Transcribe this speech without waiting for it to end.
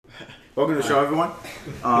Welcome to the show, everyone.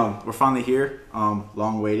 We're finally here.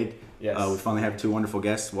 Long waited. Yes. We finally have two wonderful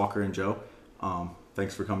guests, Walker and Joe.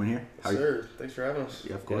 Thanks for coming here. Yes, sir. Thanks for having us.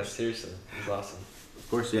 Yeah, of course. Yeah, seriously, it was awesome. Of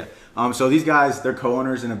course, yeah. So these guys, they're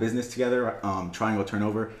co-owners in a business together, Triangle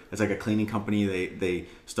Turnover. It's like a cleaning company. They've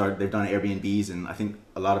done Airbnbs and I think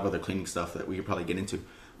a lot of other cleaning stuff that we could probably get into.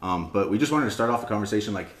 But we just wanted to start off the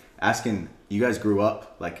conversation like asking, you guys grew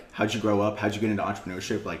up, like how'd you grow up? How'd you get into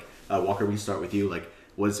entrepreneurship? Like Walker, we can start with you. Like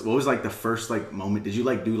what was like the first like moment? Did you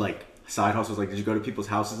like do like side hustles? Like did you go to people's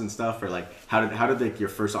houses and stuff, or like how did like your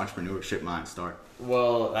first entrepreneurship mind start?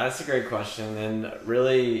 Well, that's a great question, and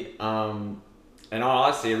really, in all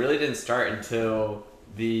honesty, it really didn't start until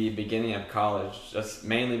the beginning of college. Just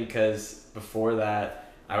mainly because before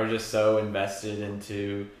that, I was just so invested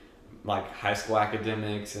into like high school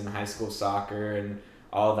academics and high school soccer and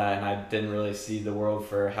all that, and I didn't really see the world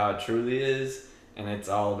for how it truly is, and it's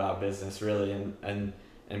all about business really, and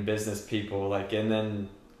business people. Like, and then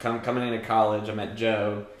coming into college, I met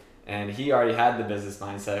Joe, and he already had the business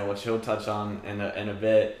mindset, which he'll touch on in a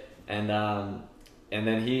bit, and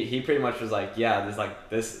then he pretty much was like, yeah,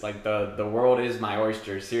 the world is my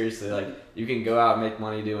oyster. Seriously, like you can go out and make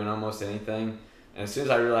money doing almost anything. And as soon as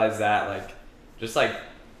I realized that,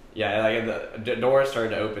 the doors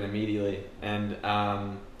started to open immediately, and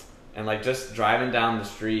like just driving down the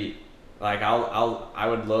street, like I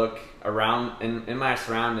would look around in my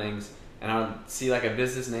surroundings, and I would see like a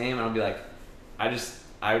business name, and I'd be like, I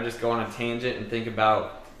would just go on a tangent and think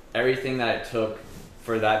about everything that it took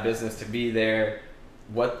for that business to be there,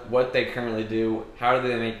 what they currently do, how do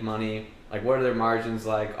they make money, like what are their margins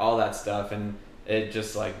like, all that stuff, and it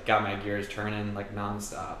just like got my gears turning like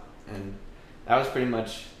nonstop. And that was pretty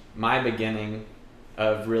much my beginning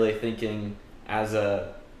of really thinking as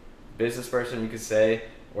a business person, you could say,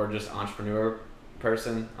 or just entrepreneur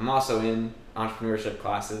person. I'm also in entrepreneurship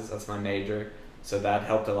classes, that's my major, so that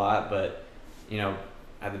helped a lot. But you know,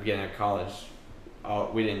 at the beginning of college,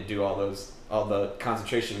 we didn't do all the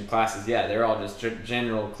concentration classes. Yeah, they're all just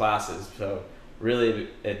general classes. So really,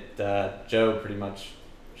 Joe pretty much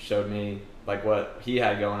showed me like what he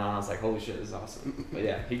had going on. I was like, holy shit, this is awesome. But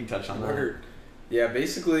yeah, he can touch on that. Yeah,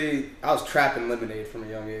 basically, I was trapping lemonade from a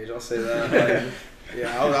young age. I'll say that. Like,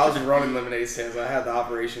 yeah, I was running lemonade stands. I had the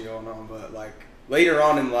operation going on, but like later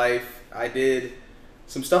on in life, I did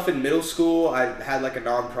some stuff in middle school. I had like a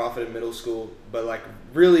nonprofit in middle school, but like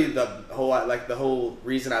really the whole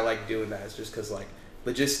reason I like doing that is just because like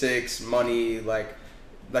logistics, money, like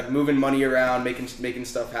moving money around, making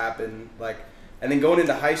stuff happen. Like, and then going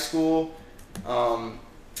into high school,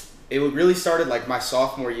 it really started like my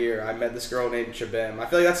sophomore year. I met this girl named Chabem. I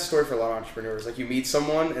feel like that's a story for a lot of entrepreneurs. Like you meet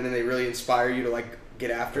someone and then they really inspire you to like get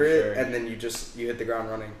after it, sure. And then you hit the ground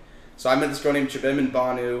running. So I met this girl named Chabem in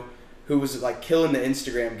Banu, who was like killing the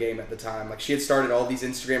Instagram game at the time. Like she had started all these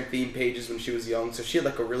Instagram theme pages when she was young, so she had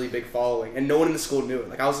like a really big following, and no one in the school knew it.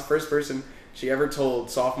 Like I was the first person she ever told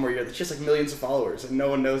sophomore year that she has like millions of followers and no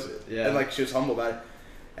one knows it. Yeah. And like she was humble about it.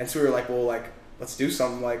 And so we were like, well, like let's do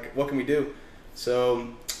something. Like what can we do? So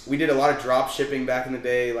we did a lot of drop shipping back in the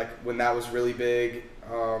day, like when that was really big.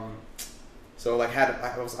 So like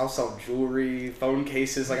I was selling jewelry, phone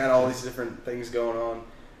cases, like I had all these different things going on.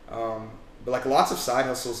 But like lots of side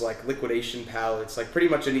hustles, like liquidation pallets, like pretty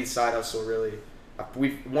much any side hustle really.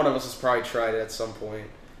 One of us has probably tried it at some point.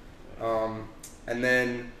 And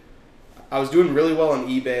then I was doing really well on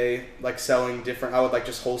eBay, like selling different. I would like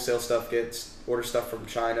just wholesale stuff, order stuff from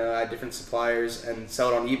China. I had different suppliers and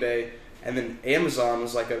sell it on eBay. And then Amazon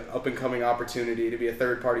was like an up and coming opportunity to be a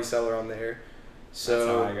third party seller on there. So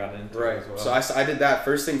that's how I got into it as well. So I did that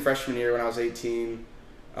first thing freshman year when I was 18.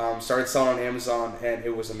 Started selling on Amazon, and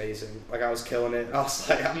it was amazing. Like I was killing it. I was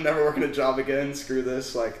like, I'm never working a job again. Screw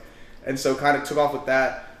this. Like, and so kind of took off with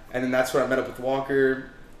that. And then that's when I met up with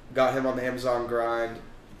Walker, got him on the Amazon grind.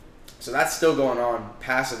 So that's still going on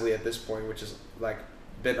passively at this point, which is like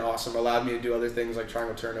been awesome. Allowed me to do other things like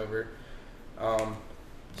Triangle Turnover.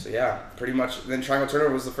 So yeah, pretty much. Then Triangle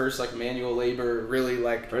Turnover was the first like manual labor, really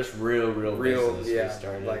like first real business we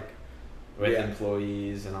started like with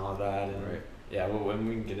employees and all that, and right. Yeah, well, when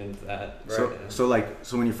we can get into that. Right.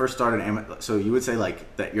 So when you first started, so you would say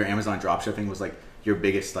like that your Amazon dropshipping was like your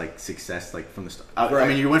biggest like success like from the start. Right. I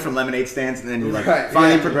mean, you went from lemonade stands and then you like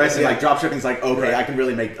finally progressed and like dropshipping's like okay, I can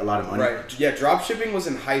really make a lot of money. Right. Yeah, dropshipping was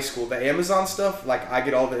in high school. The Amazon stuff, like I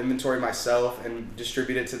get all the inventory myself and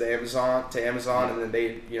distribute it to the Amazon and then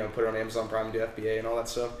they put it on Amazon Prime and do FBA and all that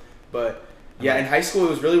stuff. But yeah, in high school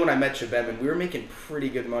it was really when I met Chabem, and we were making pretty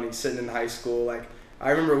good money sitting in high school. Like I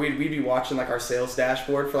remember we'd be watching like our sales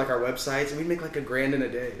dashboard for like our websites, and we'd make like $1,000 in a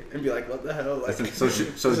day, and be like, "What the hell?" Like, so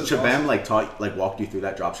Shabam awesome. Walked you through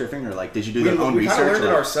that dropshipping, or like did you do your own we research? We kind of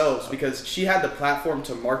learned it ourselves because she had the platform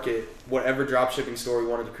to market whatever dropshipping store we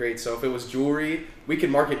wanted to create. So if it was jewelry, we could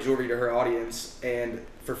market jewelry to her audience and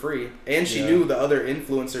for free, and she knew the other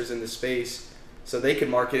influencers in the space, so they could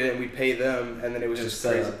market it, and we'd pay them, and then it was just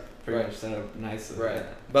crazy. Pretty much set up nicely. Right. Yeah.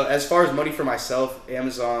 But as far as money for myself,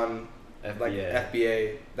 Amazon. FBA. Like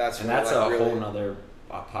FBA, that's and where, that's like, a really, whole nother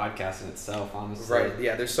podcast in itself, honestly. Right.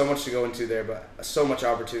 Yeah. There's so much to go into there, but so much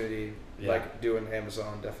opportunity. Yeah. Like doing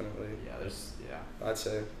Amazon, definitely. Yeah. I'd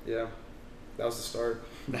say that was the start.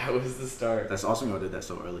 That was the start. That's awesome. You did that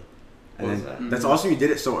so early. And What then was that? that's awesome. You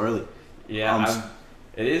did it so early. Yeah.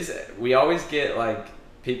 It is. We always get like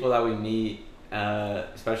people that we meet,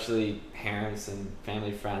 especially parents and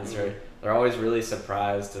family friends, Mm-hmm. they're always really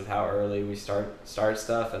surprised of how early we start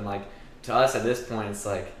stuff, and like to us at this point it's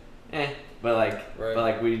like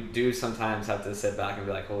but we do sometimes have to sit back and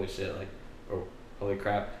be like, holy shit, like, or holy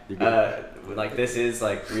crap, like this is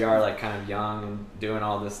like we are like kind of young and doing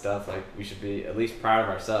all this stuff, like we should be at least proud of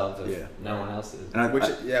ourselves if no one else is. And go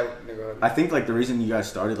ahead. I think like the reason you guys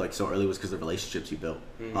started like so early was because of the relationships you built.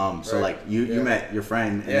 So like you met your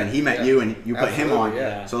friend, and then he met you, and you put him on.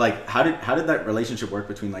 Yeah. So like how did that relationship work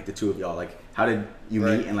between like the two of y'all? Like how did you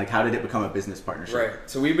meet, and like how did it become a business partnership? Right.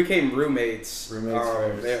 So we became roommates.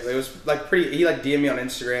 First. It was like pretty. He like DM'd me on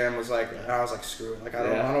Instagram. Was like, and I was like, screw it. Like I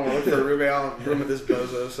don't want to look for a roommate. I'll room with this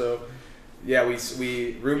bozo. So. Yeah,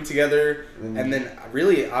 we roomed together, and then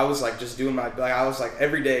really I was like just doing I was like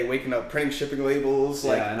every day waking up printing shipping labels,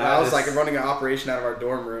 like I was like running an operation out of our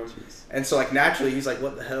dorm room, and so like naturally he's like,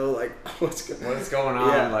 what the hell, like what's going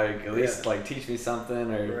on, like at least like teach me something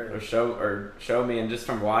or show me, and just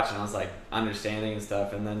from watching I was like understanding and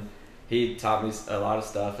stuff, and then he taught me a lot of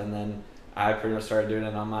stuff, and then I pretty much started doing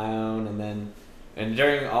it on my own, and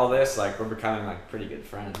during all this, like, we're becoming, like, pretty good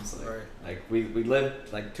friends. Like, like we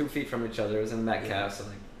lived, like, 2 feet from each other. It was in Metcalf, so,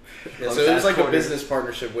 like... so it was, like, a business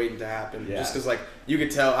partnership waiting to happen. Yeah. Just because, like,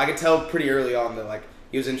 I could tell pretty early on that, like,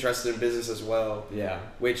 he was interested in business as well. Yeah.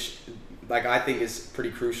 Which, like, I think is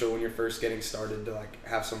pretty crucial when you're first getting started to, like,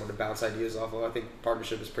 have someone to bounce ideas off of. I think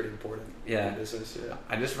partnership is pretty important in business. Yeah.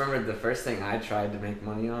 I just remember the first thing I tried to make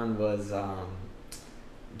money on was...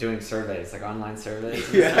 doing surveys, like online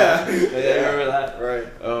surveys. Yeah. Remember that? Right.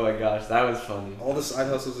 Oh my gosh, that was funny. All the side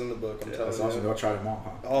hustles in the book, I'm telling you. Awesome. Go try them all,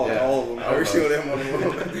 huh? All of them. Every single damn one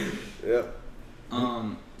of them. Yep.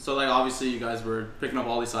 So like obviously you guys were picking up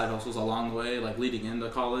all these side hustles along the way, like leading into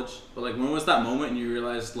college. But like when was that moment and you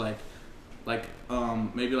realized like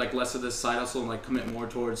maybe like less of this side hustle and like commit more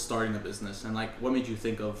towards starting a business, and like what made you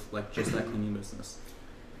think of like just that cleaning business?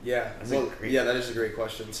 Yeah. That is a great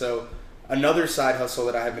question. So another side hustle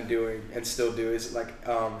that I have been doing and still do is like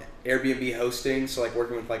Airbnb hosting. So like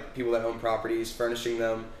working with like people that own properties, furnishing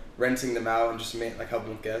them, renting them out, and just like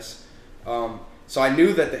helping with guests. So I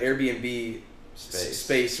knew that the Airbnb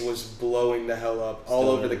space was blowing the hell up all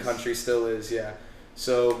over the country. Still is, yeah.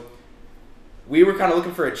 So we were kind of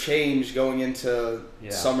looking for a change going into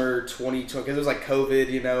summer 2020 because it was like COVID,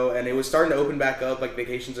 you know, and it was starting to open back up. Like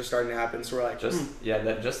vacations are starting to happen, so we're like,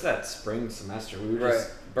 that spring semester we were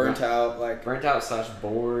just burnt out /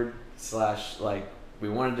 bored / like we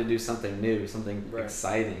wanted to do something new, something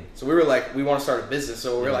exciting. So we were like, we want to start a business.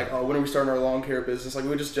 So we were like, oh, when are we starting our lawn care business? Like we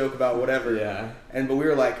would just joke about whatever. Yeah. But we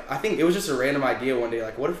were like, I think it was just a random idea one day.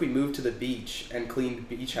 Like, what if we moved to the beach and cleaned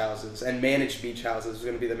beach houses and managed beach houses was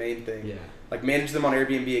going to be the main thing. Yeah. Like manage them on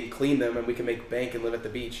Airbnb and clean them, and we can make bank and live at the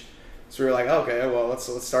beach. So we were like, okay, well, let's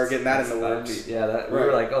start getting that in the works. We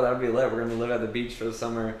were like, oh, that would be lit. We're gonna live at the beach for the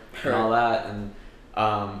summer and all that, and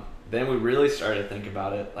then we really started to think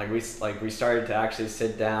about it. Like we started to actually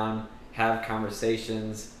sit down, have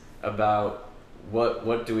conversations about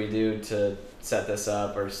what do we do to set this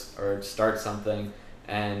up or start something.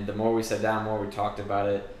 And the more we sat down, the more we talked about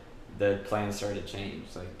it, the plans started to change.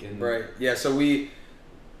 Yeah. So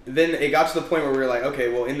then it got to the point where we were like,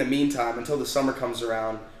 okay, well, in the meantime, until the summer comes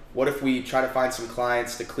around, what if we try to find some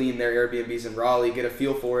clients to clean their Airbnbs in Raleigh, get a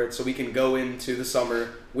feel for it, so we can go into the summer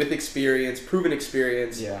with experience, proven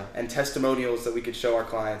experience, and testimonials that we could show our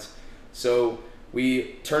clients. So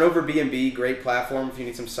we Turnover B&B, great platform if you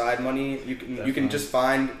need some side money. You can just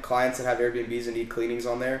find clients that have Airbnbs and need cleanings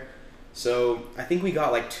on there. So I think we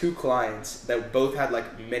got like 2 clients that both had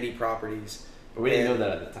like many properties. But we didn't know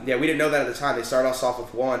that at the time. Yeah, we didn't know that at the time. They started us off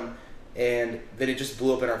with 1. And then it just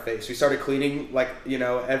blew up in our face. We started cleaning like, you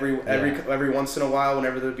know, every once in a while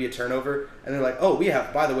whenever there would be a turnover, and they're like, oh, we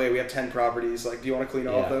have 10 properties, like, do you want to clean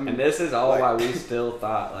all of them? And this is all why we still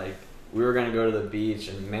thought like we were gonna go to the beach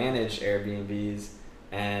and manage Airbnbs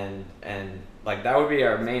and like that would be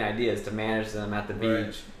our main idea, is to manage them at the beach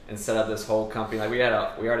Right. and set up this whole company. Like we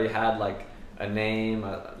already had like a name,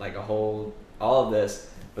 like a whole, all of this,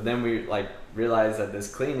 but then we like realized that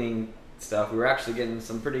this cleaning stuff, we were actually getting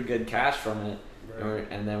some pretty good cash from it. Right.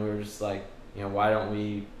 And then we were just like, you know, why don't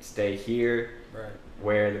we stay here Right.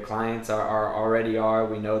 where the clients are already are.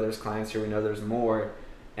 We know there's clients here, we know there's more,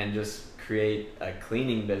 and just create a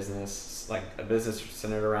cleaning business, like a business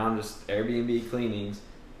centered around just Airbnb cleanings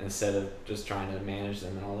instead of just trying to manage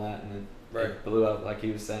them and all that. And then Right. it blew up, like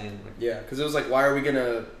he was saying. Like, Yeah, because it was like, why are we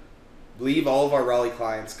gonna leave all of our Raleigh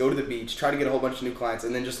clients, go to the beach, try to get a whole bunch of new clients,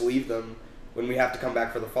 and then just leave them when we have to come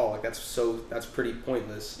back for the fall? Like that's pretty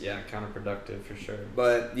pointless. yeah, counterproductive for sure.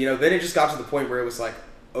 But then it just got to the point where it was like,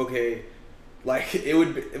 okay, like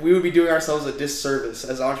we would be doing ourselves a disservice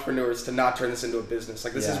as entrepreneurs to not turn this into a business.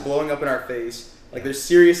 Like this is Yeah. blowing up in our face. Like Yeah. there's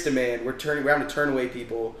serious demand. We're having to turn away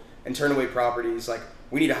people and turn away properties. Like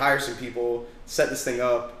we need to hire some people, set this thing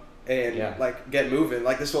up, and Yeah. like get moving.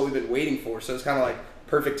 Like this is what we've been waiting for. So it's kind of like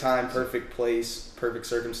perfect time, perfect place, perfect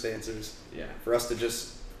circumstances Yeah. for us to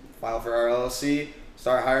just file for our LLC,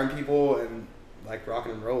 start hiring people, and like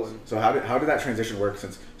rocking and rolling. So how did that transition work?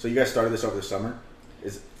 So you guys started this over the summer,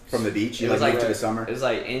 is from the beach? You It was moved like- to the summer. It was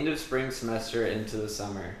like end of spring semester into the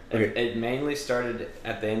summer. Okay. It mainly started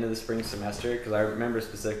at the end of the spring semester because I remember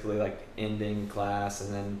specifically like ending class,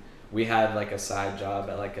 and then we had like a side job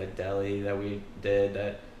at like a deli that we did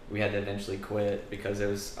that we had to eventually quit because it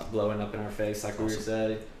was blowing up in our face, like we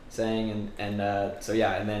were saying, and so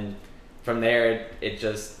yeah, and then from there it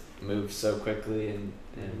just moved so quickly, and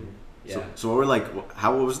yeah. So what were like,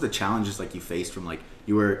 what was the challenges like you faced from like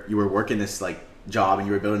you were working this like job and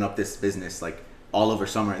you were building up this business like all over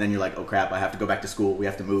summer, and then you're like, oh crap, I have to go back to school, we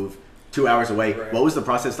have to move 2 hours away. Right. What was the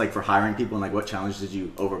process like for hiring people, and like what challenges did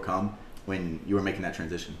you overcome when you were making that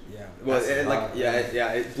transition? Yeah. Well, That's it, a like lot,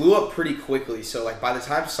 yeah, it blew up pretty quickly. So like by the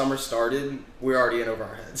time summer started, we were already in over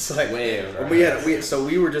our heads. Like Way over our we heads. so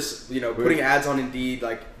we were just putting ads on Indeed,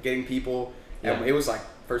 like getting people, and Yeah. it was like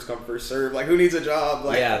first come first serve. Like who needs a job?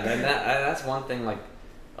 Like yeah, and that's one thing. Like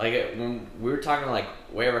when we were talking like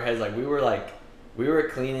way over our heads, like we were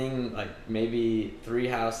cleaning like maybe 3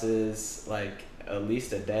 houses like at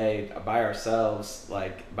least a day by ourselves.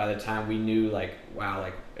 Like by the time we knew like, wow,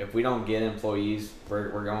 like if we don't get employees, we're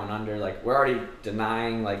going under. Like we're already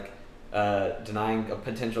denying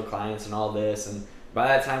potential clients and all this, and by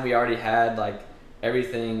that time we already had like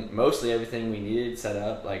mostly everything we needed set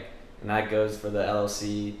up. Like, and that goes for the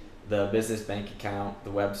LLC, the business bank account, the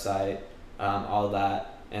website, all of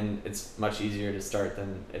that. And it's much easier to start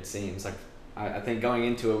than it seems. Like I think going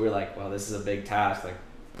into it, we were like, well, this is a big task.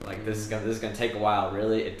 Like this is gonna take a while.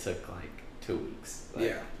 Really, it took like 2 weeks. Like,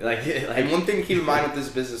 Yeah. Like and one thing to keep in mind with this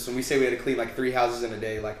business, when we say we had to clean like 3 houses in a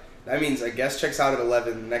day, like that means a guest checks out at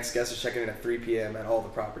 11, the next guest is checking in at 3 p.m. at all the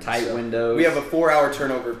properties. tight So windows. we have a 4-hour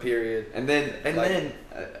turnover period. And then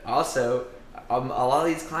also, a lot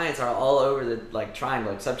of these clients are all over the like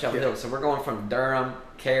triangle, except Chapel Yeah. Hill. So we're going from Durham,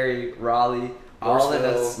 Cary, Raleigh, all in a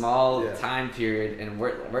Morrisville. small Yeah. time period, and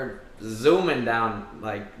we're zooming down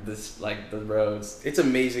like the roads. It's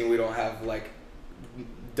amazing we don't have like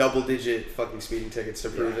double-digit fucking speeding tickets to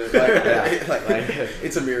prove Yeah. it. Like, Yeah. like, Like-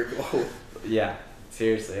 it's a miracle. Yeah,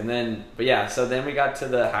 seriously. And then, but yeah, so then we got to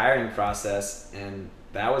the hiring process, and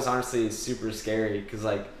that was honestly super scary because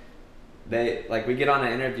like we get on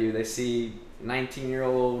an interview, they see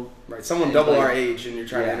 19-year-old. Right, someone And, double like, our age, and you're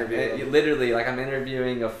trying to interview it- them. literally, like I'm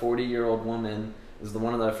interviewing a 40-year-old woman. It was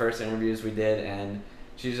one of the first interviews we did, and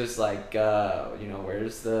she's just like,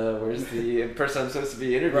 where's the person I'm supposed to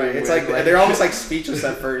be interviewing? Right, it's with? like they're almost like speechless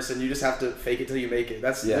at first, and you just have to fake it till you make it.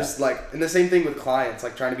 That's Yeah. just like, and the same thing with clients,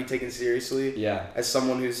 like trying to be taken seriously Yeah, as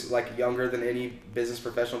someone who's like younger than any business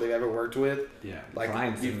professional they've ever worked with. yeah. Like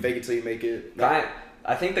Clients you and- fake it till you make it.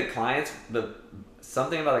 I think the clients,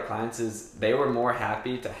 something about the clients is they were more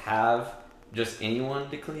happy to have just anyone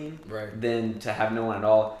to clean Right. than to have no one at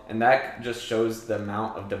all, and that just shows the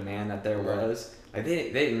amount of demand that there Right. was. Like they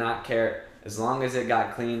did not care as long as it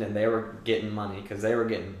got cleaned and they were getting money because they were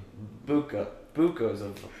getting bucos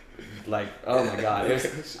of like, oh my god, it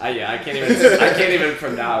was, I can't even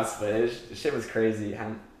pronounce, but shit was crazy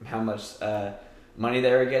how much money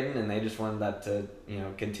they were getting, and they just wanted that to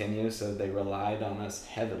continue, so they relied on us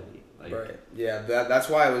heavily. Like, Right. Yeah, that's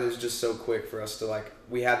why it was just so quick for us to like,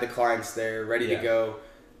 we had the clients there ready Yeah. to go,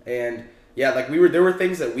 and yeah, like there were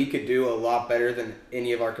things that we could do a lot better than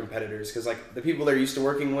any of our competitors, because like the people they're used to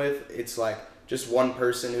working with, it's like just one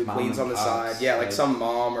person who Mom cleans and on the pops, side. Yeah, like like- some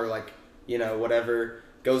mom or like whatever.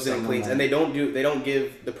 goes in and Someone cleans, that- and they don't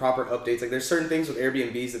give the proper updates. Like there's certain things with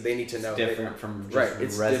Airbnbs that they need to know. It's different from just Right,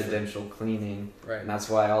 it's residential cleaning. Right. And that's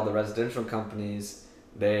why all the residential companies,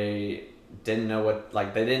 they didn't know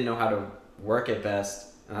they didn't know how to work it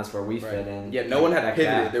best, and that's where we fit in. Yeah, no one had That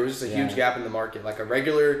pivoted. gap. There was just a huge gap in the market. Like a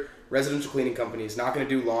regular residential cleaning company is not going to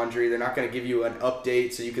do laundry. They're not going to give you an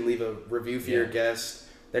update so you can leave a review for your guests.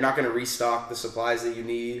 They're not going to restock the supplies that you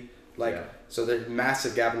need. So there's a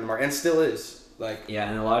massive gap in the market, and still is.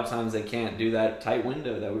 And a lot of times they can't do that tight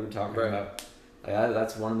window that we were talking about.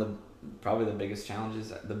 That's one of the probably the biggest challenges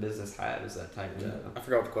that the business had, is that tight window. I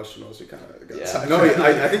forgot what the question was. We kind of got No,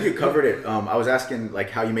 I think you covered it. I was asking like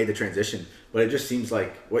how you made the transition, but it just seems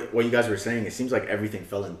like what you guys were saying. It seems like everything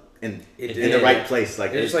fell in the right place.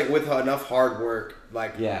 Like it's like with enough hard work,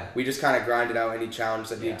 we just kind of grinded out any challenge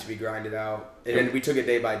that needed to be grinded out, and we took it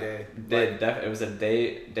day by day. It was a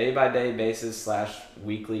day by day basis /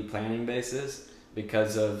 weekly planning basis,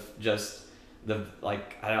 because of just the I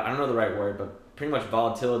don't know the right word, but pretty much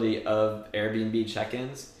volatility of Airbnb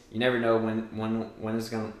check-ins. You never know when one's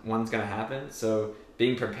gonna happen. So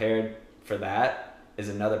being prepared for that is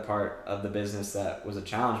another part of the business that was a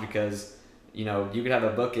challenge, because you could have a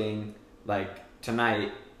booking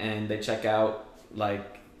tonight and they check out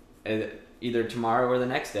either tomorrow or the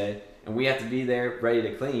next day, and we have to be there ready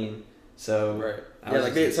to clean. So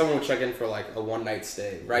someone would check in for a one night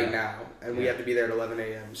stay now, and we have to be there at 11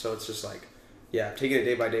 a.m. So it's just taking it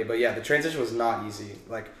day by day. But the transition was not easy.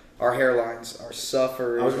 Our hairlines are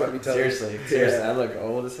suffering. Seriously, I look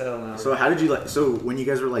old as hell now. So how did you so when you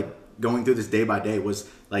guys were going through this day by day, was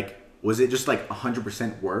it just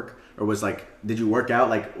 100% work, or was did you work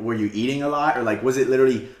out? Were you eating a lot, or was it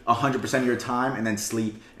literally 100% of your time and then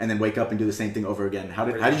sleep and then wake up and do the same thing over again? How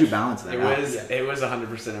did you balance that? It was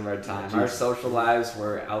 100% of our time. Our social lives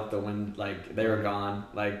were out the window. They were gone.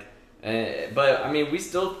 But I mean, we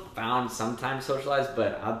still found some time to socialize.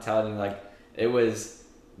 But I'm telling you, it was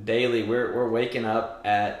daily. We're waking up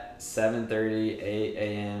at 7:30, 8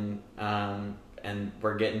 a.m. And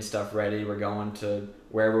we're getting stuff ready. We're going to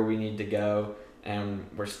wherever we need to go, and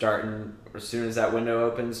we're starting as soon as that window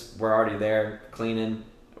opens. We're already there cleaning,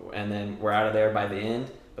 and then we're out of there by the end.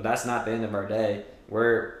 But that's not the end of our day.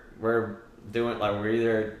 We're doing we're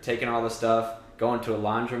either taking all the stuff, going to a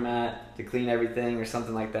laundromat to clean everything or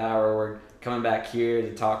something like that, or we're coming back here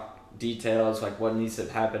to talk details what needs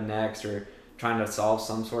to happen next, or trying to solve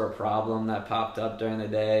some sort of problem that popped up during the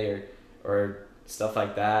day, or stuff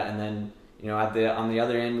like that. And then on the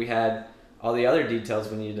other end, we had all the other details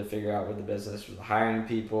we needed to figure out with the business, hiring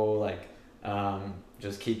people,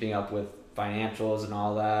 just keeping up with financials and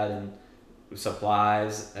all that, and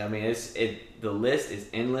supplies. I mean, the list is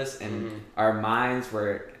endless, and our minds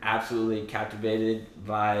were absolutely captivated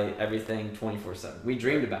by everything 24/7. We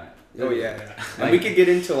dreamed about it. Oh yeah. And we could get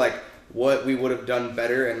into what we would have done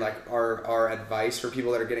better, and our advice for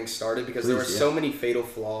people that are getting started, because there were so many fatal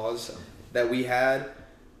flaws that we had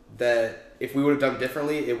that if we would have done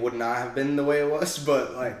differently, it would not have been the way it was. But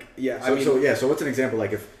So what's an example?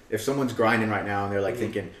 If someone's grinding right now and they're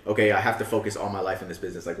thinking, okay, I have to focus all my life in this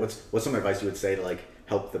business. What's some advice you would say to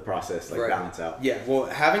help the process balance out? Yeah, well,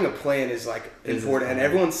 having a plan is important, and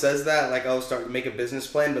everyone says that make a business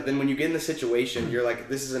plan. But then when you get in the situation, you're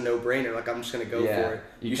this is a no brainer. I'm just gonna go for it.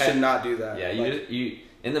 You should not do that. Yeah, you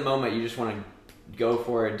in the moment you just want to go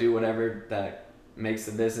for it, do whatever that makes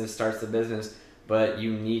the business, starts the business. But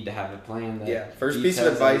you need to have a plan. First piece of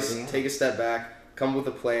advice: take a step back, come up with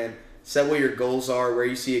a plan, set what your goals are, where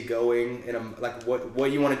you see it going, and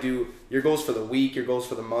what you want to do. Your goals for the week, your goals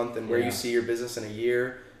for the month, and where you see your business in a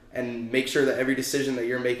year. And make sure that every decision that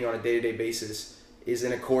you're making on a day-to-day basis is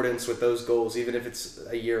in accordance with those goals, even if it's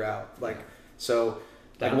a year out.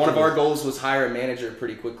 One of our goals was hire a manager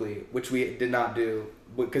pretty quickly, which we did not do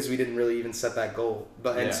because we didn't really even set that goal.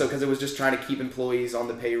 Because it was just trying to keep employees on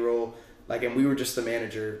the payroll. And we were just the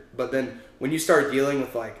manager. But then when you start dealing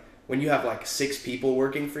with when you have 6 people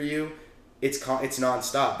working for you, it's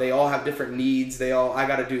nonstop. They all have different needs. I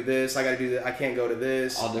got to do this. I got to do that. I can't go to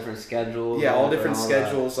this. All different schedules. Yeah, all different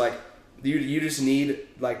schedules. You just need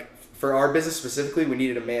for our business specifically, we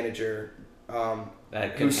needed a manager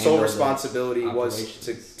whose sole responsibility was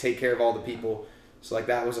to take care of all the people. So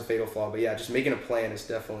that was a fatal flaw. But yeah, just making a plan is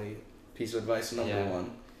definitely a piece of advice number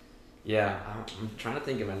one. Yeah, I'm trying to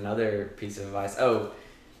think of another piece of advice. Oh,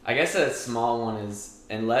 I guess a small one is,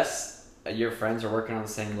 unless your friends are working on the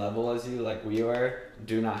same level as you, like we are,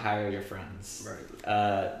 do not hire your friends.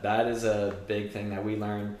 Right. That is a big thing that we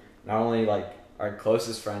learned. Not only our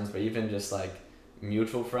closest friends, but even just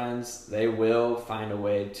mutual friends. They will find a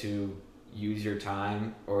way to use your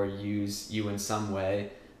time or use you in some way.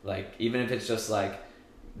 Even if it's just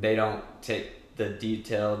they don't take the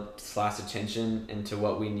detailed / attention into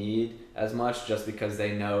what we need as much, just because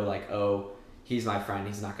they know like, oh, he's my friend,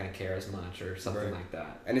 he's not going to care as much or something like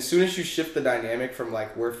that. And as soon as you shift the dynamic from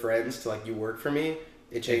like we're friends to like you work for me,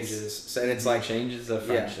 it changes. And it's like changes the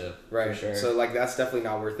friendship. Yeah, right. For sure. So like that's definitely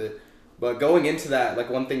not worth it. But going into that, like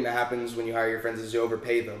one thing that happens when you hire your friends is you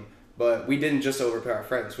overpay them. But we didn't just overpay our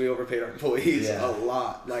friends; we overpaid our employees a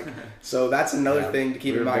lot. Like, so that's another thing to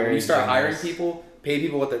keep in mind when you start hiring people. Pay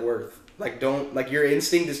people what they're worth. Like, don't like your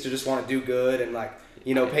instinct is to just want to do good and like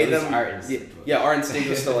pay them. Our instinct. Yeah, our instinct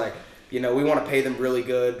is to like we want to pay them really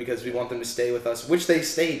good because we want them to stay with us, which they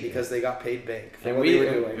stayed because they got paid bank for what they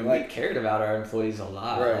were doing. And we cared about our employees a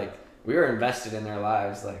lot. Right. Like, we were invested in their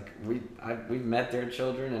lives. Like we've met their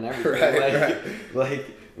children and everything. Like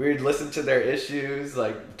we would listen to their issues,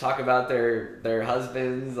 like talk about their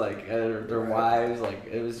husbands, like their wives. Like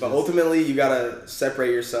it was. But ultimately, you gotta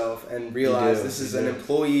separate yourself and realize this is an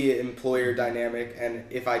employee-employer dynamic, and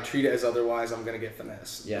if I treat it as otherwise, I'm gonna get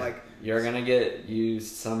finessed. Yeah, like you're gonna get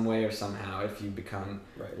used some way or somehow if you become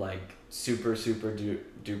like super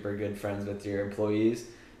duper good friends with your employees.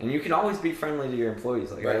 And you can always be friendly to your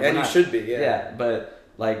employees, like and you should be, yeah. But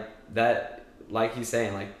like that, like he's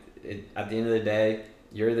saying, like at the end of the day,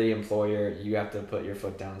 you're the employer. You have to put your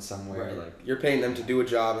foot down somewhere. Right. Like you're paying them to do a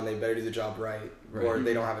job, and they better do the job right, or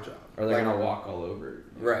they don't have a job, or they're gonna walk all over.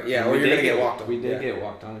 Right. Yeah. Or you're gonna get walked on. We did get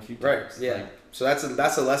walked on a few times. Right. Yeah. Like, so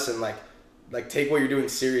that's a lesson. Like take what you're doing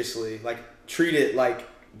seriously. Like treat it like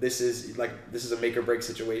this is a make or break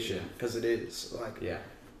situation because it is. Like yeah.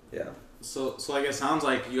 So like it sounds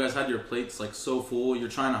like you guys had your plates like so full. You're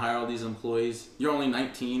trying to hire all these employees. You're only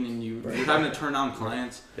 19 and you're having to turn down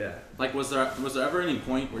clients. Yeah. Like was there ever any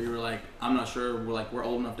point where you were like, I'm not sure we're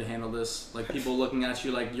old enough to handle this? Like people looking at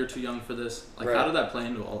you like you're too young for this. Like how did that play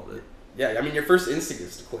into all of it? Yeah, I mean your first instinct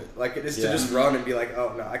is to quit. Like it is to just run and be like,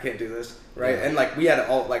 oh no, I can't do this. Right. And like we had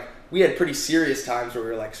pretty serious times where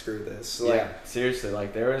we were like, screw this. So, like, seriously,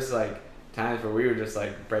 like there was like times where we would just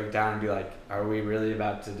like break down and be like, are we really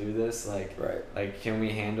about to do this? Like, like can we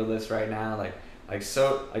handle this right now? Like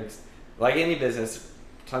any business,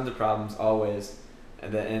 tons of problems always,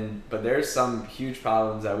 but there's some huge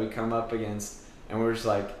problems that we come up against, and we're just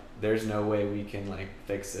like, there's no way we can like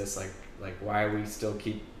fix this. Like why are we still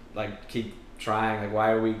keep trying? Like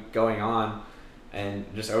why are we going on? And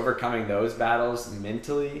just overcoming those battles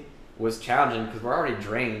mentally was challenging because we're already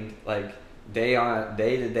drained. Like on a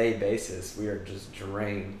day-to-day basis, we are just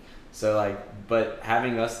drained. So like, but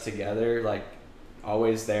having us together, like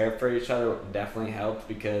always there for each other, definitely helped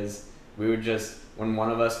because we would just, when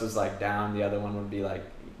one of us was like down, the other one would be like,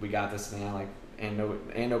 we got this, man. Like ain't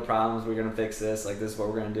no problems. We're gonna fix this. Like this is what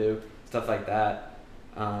we're gonna do. Stuff like that.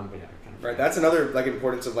 But yeah, kind of. Right. That's another like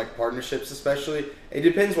importance of like partnerships, especially. It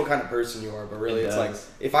depends what kind of person you are, but really, it's like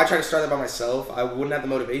if I try to start that by myself, I wouldn't have the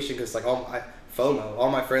motivation because like FOMO. All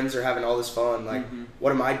my friends are having all this fun. Like,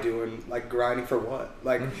 what am I doing? Like, grinding for what?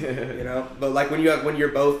 Like, But like when you're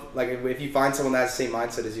both like, if you find someone that has the same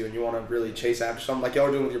mindset as you and you want to really chase after something, like y'all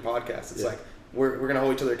are doing with your podcast, it's like we're gonna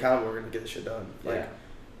hold each other accountable. We're gonna get this shit done. Like,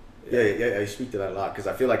 Yeah, I speak to that a lot because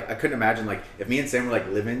I feel like I couldn't imagine like if me and Sam were like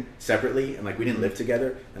living separately and like we didn't live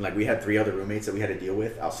together and like we had 3 other roommates that we had to deal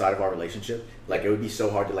with outside of our relationship, like it would be so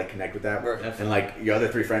hard to like connect with that. And like your other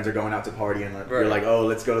 3 friends are going out to party and like, you're like, oh,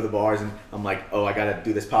 let's go to the bars, and I'm like, oh, I gotta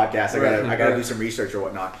do this podcast, I gotta do some research or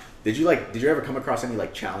whatnot. Did you ever come across any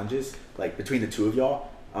like challenges like between the two of y'all?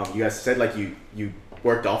 You guys said like you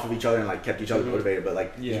worked off of each other and like kept each other motivated, but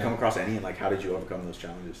like did you come across any, and like how did you overcome those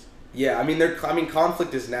challenges? Yeah, I mean,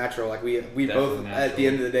 conflict is natural. Like we both at the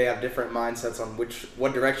end of the day have different mindsets on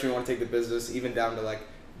what direction we want to take the business, even down to like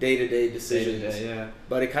day-to-day decisions.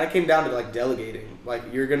 But it kind of came down to like delegating. Like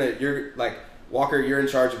you're like Walker, you're in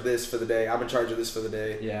charge of this for the day. I'm in charge of this for the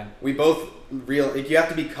day. Yeah. We both like you have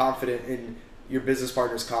to be confident in your business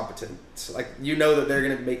partner's competence. Like you know that they're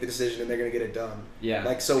gonna make the decision and they're gonna get it done. Yeah.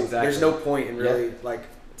 Like so, there's no point in really like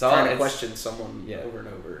trying to question someone over and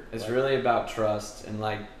over. It's really about trust and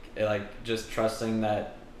like just trusting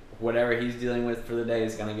that whatever he's dealing with for the day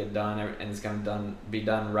is gonna get done and it's gonna be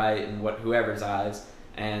done right in whoever's eyes.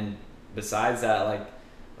 And besides that,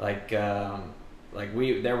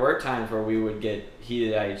 there were times where we would get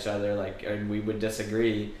heated at each other, like, and we would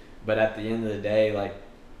disagree, but at the end of the day, like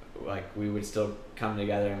we would still come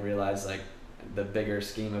together and realize like the bigger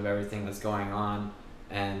scheme of everything that's going on,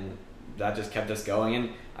 and that just kept us going. And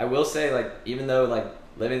I will say, like, even though like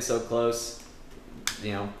living so close,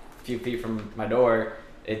 a few feet from my door,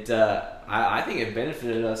 I think it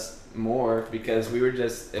benefited us more because we were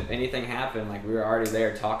just, if anything happened, like we were already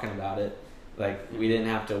there talking about it. Like we didn't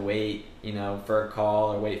have to wait, for a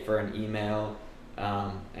call or wait for an email.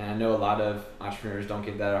 And I know a lot of entrepreneurs don't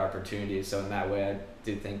get that opportunity. So in that way, I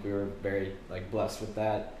do think we were very like blessed with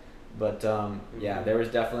that. But yeah, there was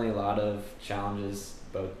definitely a lot of challenges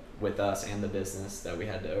both with us and the business that we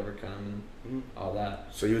had to overcome and all that.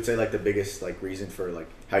 So you would say like the biggest like reason for like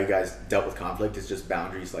how you guys dealt with conflict is just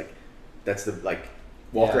boundaries. Like that's the like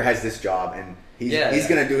Walker has this job and he's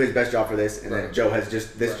gonna do his best job for this, and then Joe has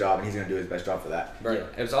just this job and he's gonna do his best job for that. Right.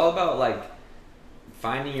 Yeah. It was all about like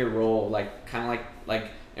finding your role, like kind of like,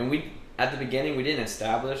 and we at the beginning we didn't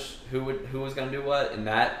establish who was gonna do what, and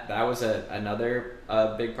that was another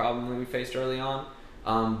big problem that we faced early on.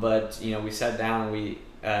 But you know, we sat down and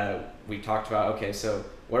we talked about, okay, so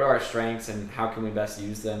what are our strengths and how can we best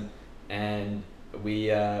use them, and we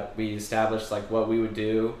established like what we would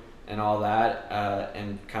do and all that,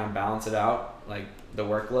 and kind of balance it out, like the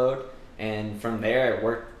workload, and from there it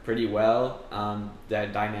worked pretty well.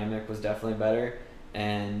 That dynamic was definitely better,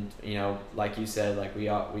 and you know, like you said, like we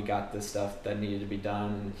got the stuff that needed to be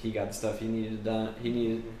done, and he got the stuff he needed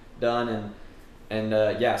done, and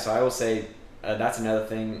yeah, so I will say that's another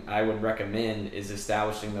thing I would recommend is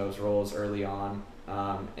establishing those roles early on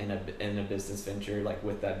in a business venture, like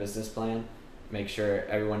with that business plan. Make sure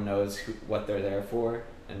everyone knows what they're there for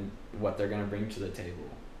and what they're going to bring to the table.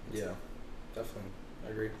 Yeah, definitely.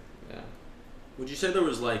 I agree. Yeah. Would you say there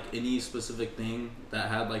was like any specific thing that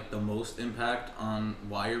had like the most impact on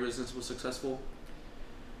why your business was successful?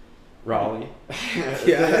 Raleigh.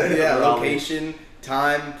 yeah, Raleigh. Location,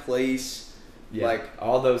 time, place, like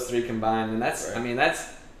all those three combined, and that's, right. I mean, that's,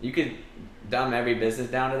 you could dumb every business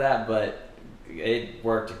down to that, but it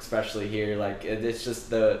worked especially here. Like it's just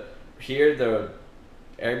the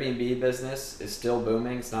Airbnb business is still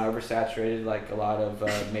booming. It's not oversaturated like a lot of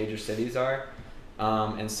major cities are.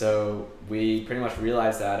 And so we pretty much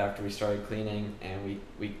realized that after we started cleaning, and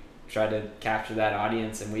we tried to capture that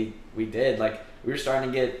audience, and we did. Like we were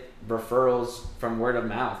starting to get referrals from word of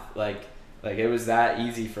mouth. Like it was that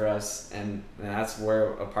easy for us, and that's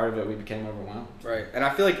where a part of it we became overwhelmed. Right. And I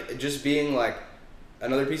feel like just being like,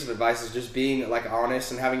 another piece of advice is just being like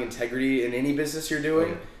honest and having integrity in any business you're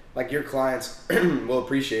doing. Okay. Like your clients will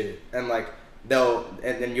appreciate it, and like and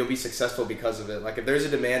then you'll be successful because of it. Like if there's a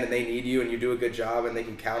demand and they need you and you do a good job and they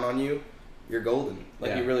can count on you, you're golden.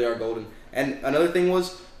 Like you really are golden. And another thing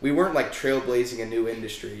was, we weren't like trailblazing a new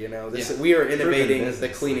industry, you know. We are innovating the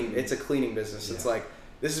cleaning. It's a cleaning business. Yeah. It's like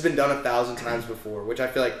this has been done 1,000 times before, which I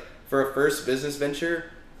feel like for a first business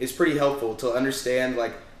venture is pretty helpful to understand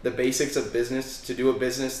like the basics of business, to do a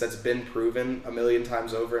business that's been proven 1,000,000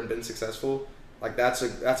 times over and been successful. Like that's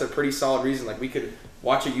a pretty solid reason. Like we could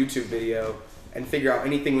watch a YouTube video and figure out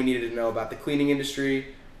anything we needed to know about the cleaning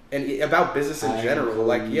industry and about business in general.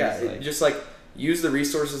 Just like use the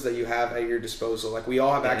resources that you have at your disposal. Like we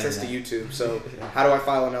all have access to YouTube. So how do I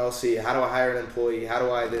file an LLC? How do I hire an employee? How do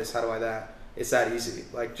I this? How do I that? It's that easy.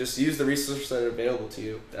 Like just use the resources that are available to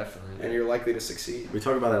you. Definitely. And you're likely to succeed. We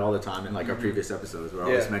talk about that all the time in like our previous episodes. We're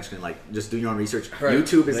always mentioning like just do your own research. Right.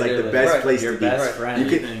 YouTube is like the best place your to be. Best friend.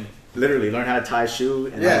 You can literally learn how to tie a shoe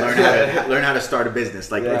and learn how to start a business.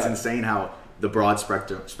 Like it's insane how the broad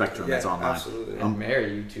spectrum that's online. Absolutely. I'd marry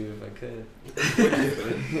YouTube if I could.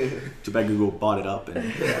 Too bad Google bought it up.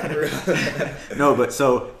 And no, but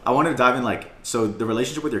so I wanted to dive in so the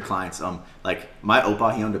relationship with your clients. Like my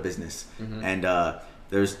Opa, he owned a business, and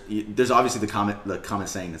there's obviously the common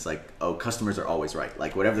saying that's like, oh, customers are always right.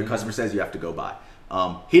 Like whatever the customer says, you have to go buy.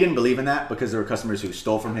 He didn't believe in that because there were customers who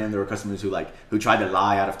stole from him. There were customers who tried to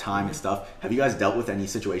lie out of time and stuff. Have you guys dealt with any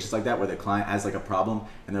situations like that where the client has like a problem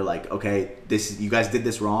and they're like, okay, you guys did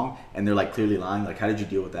this wrong, and they're like clearly lying? Like, how did you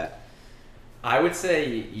deal with that? I would say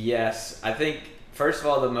yes. I think first of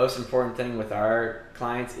all, the most important thing with our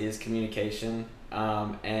clients is communication.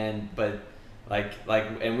 And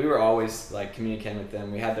we were always like communicating with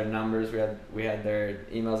them. We had their numbers, we had their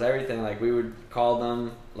emails, everything. Like we would call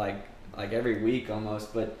them like every week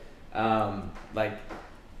almost, but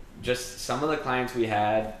just some of the clients we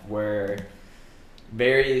had were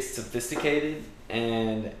very sophisticated,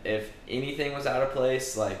 and if anything was out of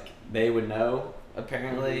place, like they would know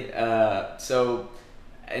apparently.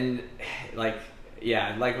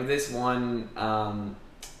 With this one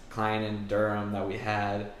client in Durham that we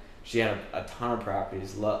had, she had a ton of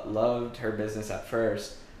properties, loved her business at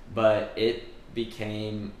first, but it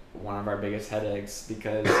became one of our biggest headaches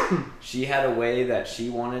because she had a way that she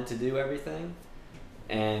wanted to do everything,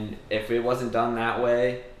 and if it wasn't done that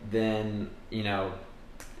way, then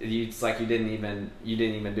it's like you didn't even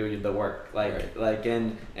do the work.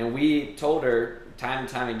 And we told her time and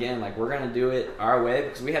time again, like, we're gonna do it our way,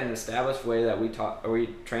 because we had an established way that we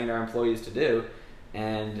trained our employees to do,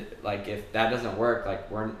 and like if that doesn't work, like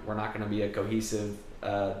we're not going to be a cohesive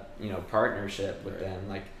partnership with them.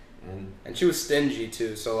 Like and she was stingy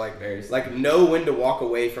too, so like Very like know when to walk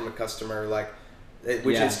away from a customer, like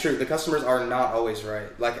which Yeah. is true. The customers are not always right,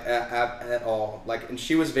 like at all. Like, and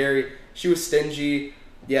she was stingy.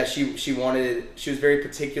 Yeah, she was very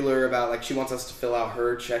particular about, like, she wants us to fill out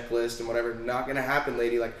her checklist and whatever. Not gonna happen,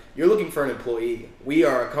 lady. Like, you're looking for an employee. We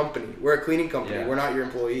are a company. We're a cleaning company. Yeah. We're not your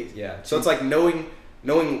employees. Yeah. So it's like knowing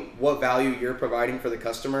what value you're providing for the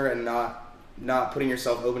customer, and not putting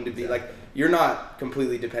yourself open to be like, you're not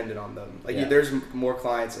completely dependent on them. Like, Yeah. there's more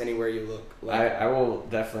clients anywhere you look. Like, I will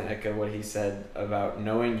definitely echo what he said about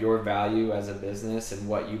knowing your value as a business and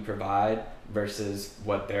what you provide versus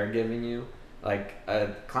what they're giving you. Like, a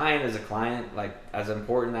client is a client, like, as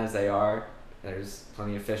important as they are, there's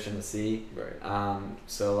plenty of fish in the sea. Right.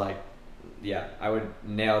 So, like, yeah, I would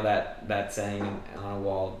nail that saying on a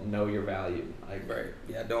wall, know your value. Like, right.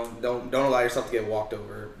 Yeah. Don't allow yourself to get walked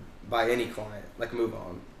over by any client. Like, move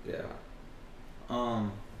on. Yeah.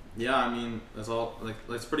 Yeah, I mean,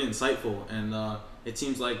 that's pretty insightful, and it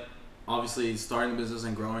seems like obviously starting the business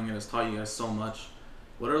and growing it has taught you guys so much.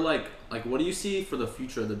 What are like what do you see for the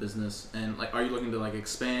future of the business, and like, are you looking to like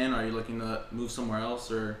expand? Are you looking to move somewhere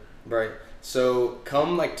else, or? Right. So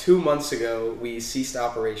come like 2 months ago, we ceased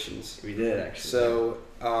operations. We did, actually. So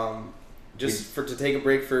to take a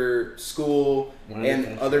break for school Wanted to and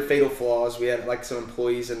finish other fatal flaws, we had like some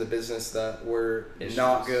employees in the business that were Issues.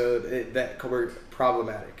 not good, that were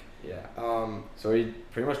problematic. Yeah. Um, So we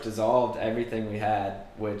pretty much dissolved everything we had,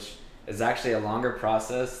 which is actually a longer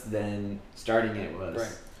process than starting it was.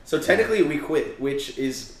 right. So technically we quit, which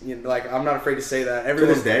is, like, I'm not afraid to say that. To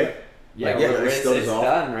Everyone's this day? Yeah, Like, well, yeah, it's, still it's dissolved?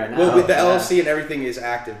 done right now. Well, with the Yeah. LLC and everything is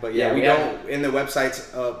active, but Yeah, we we don't in the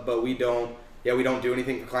websites. But we don't. Yeah, we don't do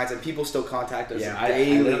anything for clients, and people still contact us Yeah, I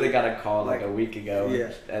daily. literally got a call like Like, a week ago.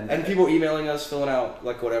 Yeah, and and people emailing us, filling out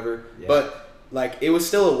like whatever. Yeah. But like, it was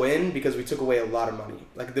still a win because we took away a lot of money.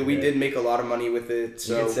 Like, we Yeah. did make a lot of money with it. You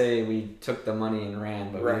So could say we took the money and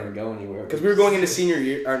ran, but Right. we didn't go anywhere. because we were going into senior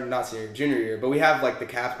year, or not senior, junior year, but we have like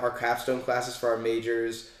our capstone classes for our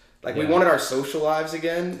majors. Like, we Yeah. wanted our social lives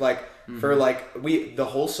again. Like, for Mhm. like the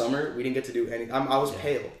whole summer we didn't get to do anything. I was Yeah.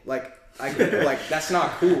 pale. Like, like, that's not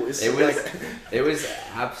cool. It's It was like, it was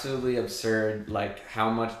absolutely absurd, like how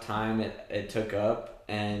much time it took up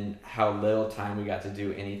and how little time we got to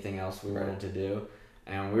do anything else we wanted to do.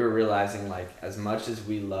 And we were realizing, like, as much as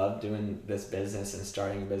we love doing this business and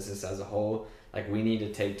starting a business as a whole, like, we need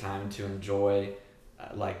to take time to enjoy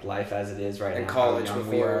like life as it is right and now. college how young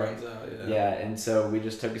we before it are. runs out. Yeah, and so we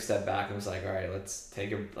just took a step back and was like, all right, let's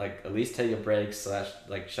at least take a break /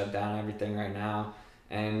 like shut down everything right now.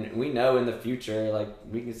 And we know in the future, like,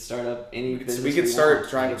 we could start up any business We could start want.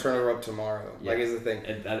 trying Like, to turn her up tomorrow. Yeah. Like, is the thing.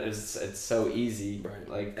 it's so easy. Right.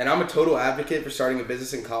 Like, And I'm a total advocate for starting a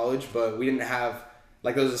business in college, but we didn't have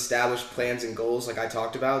like those established plans and goals like I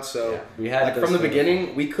talked about. So yeah, we had like those from the things.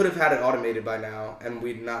 beginning, we could have had it automated by now, and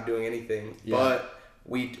we're not doing anything. Yeah. But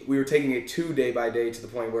we were taking it too day by day to the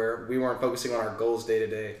point where we weren't focusing on our goals day to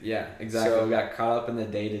day. Yeah, exactly. So- We got caught up in the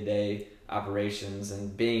day-to-day operations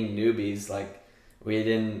and being newbies. Like, we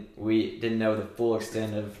didn't know the full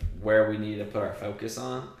extent of where we needed to put our focus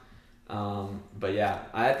on. But yeah,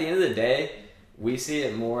 at the end of the day, we see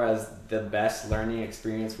it more as the best learning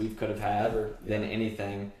experience we could have had Ever, than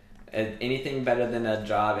anything. Anything better than a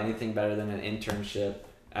job, anything better than an internship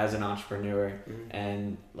as an entrepreneur. Mhm.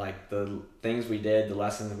 And like the things we did, the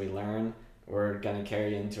lessons we learned, we're gonna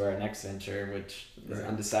carry into our next venture, which is Right.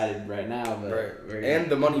 undecided right now. But Right. And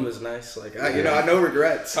the money was nice. Like, I Yeah. no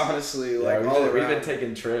regrets, honestly. yeah, Like, we've, all been, we've around. been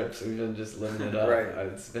taking trips. We've been just living it up. Right.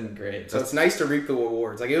 It's been great. So it's nice to reap the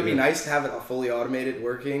rewards. Like, it would be Yeah. nice to have it fully automated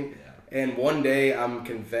working. Yeah. And one day, I'm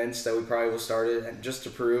convinced that we probably will start it, and just to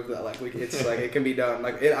prove that like it's like it can be done.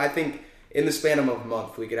 Like, I think in the span of a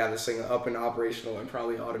month, we could have this thing up and operational and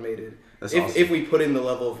probably automated. That's if awesome. if we put in the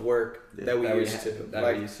level of work that we used to. That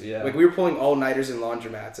Like, we used to, yeah. like we were pulling all nighters in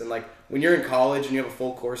laundromats, and like when you're in college and you have a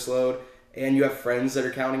full course load and you have friends that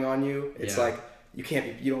are counting on you, it's Yeah. like you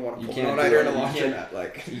don't want to You pull can't an all do nighter in a it. You can't- laundromat.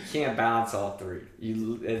 Like, You can't balance all three.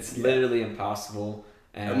 It's Yeah. literally impossible.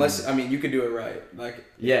 And unless, I mean, you could do it right. Like,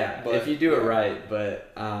 yeah, but- if you do it yeah. right,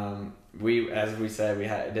 but we, as we said,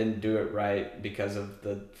 didn't do it right because of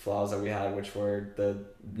the flaws that we had, which were the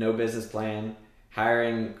no business plan,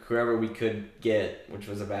 hiring whoever we could get, which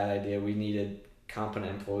was a bad idea. We needed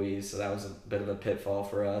competent employees, so that was a bit of a pitfall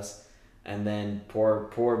for us. And then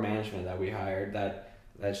poor management that we hired.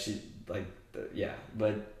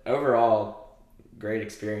 But overall, great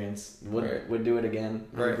experience. Would Right. would do it again,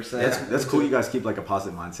 100%. That's cool. You guys keep like a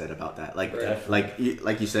positive mindset about that. Like Right.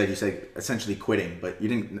 like you said essentially quitting, but you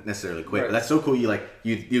didn't necessarily quit. Right. But that's so cool.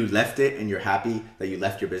 You left it and you're happy that you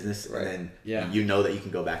left your business, Right. and then Yeah. you know that you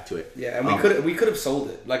can go back to it. Yeah, and we could have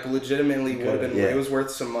sold it. Like legitimately would have been. Yeah. It was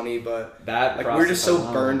worth some money, but That like we're just so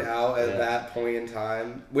process alone, burned out at yeah. that point in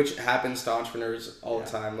time, which happens to entrepreneurs all the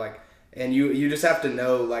time. Like, and you just have to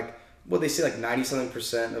know like. Well, they say like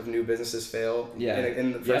 90-something% of new businesses fail. Yeah.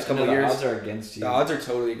 In the You have first to know couple of years, the odds are against you. the odds are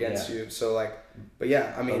totally against Yeah. you. So like, but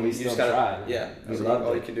yeah, I mean, But we you still just gotta, tried. yeah. We I mean, loved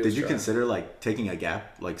all it. you can do. Did is you try. consider like taking a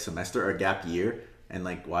gap like semester or a gap year, and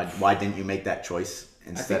like why didn't you make that choice I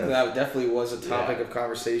instead think of? that definitely was a topic Yeah. of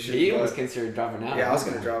conversation. He but- was considered dropping out. yeah, I was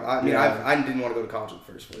gonna drop. I mean, Yeah. I didn't want to go to college in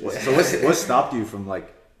the first place. So what stopped you from like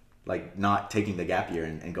not taking the gap year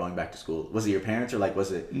and going back to school? Was it your parents or like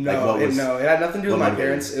was it No, like what was? no, it had nothing to do with what my motivated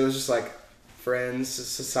parents. It was just like friends,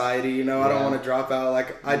 society. You know, I don't Yeah. want to drop out. Like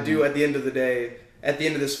I do at the end of the day. At the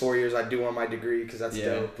end of this 4 years, I do want my degree because that's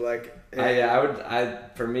Yeah. dope. Like,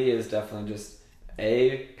 For me, it's definitely just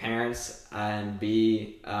A, parents, and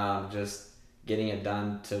B, just getting it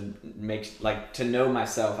done to to know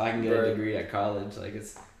myself. I can get Right. a degree at college, like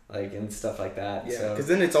it's like and stuff like that. yeah, So because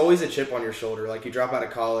then it's always a chip on your shoulder. Like you drop out of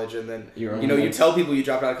college, and then You're you know only- you tell people you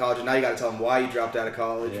dropped out of college, and now you got to tell them why you dropped out of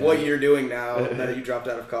college, Yeah. what you're doing now that you dropped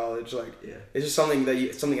out of college. Like, Yeah. it's just something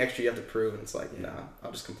something extra you have to prove, and it's like, nah,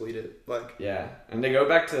 I'll just complete it. Like, yeah, and to go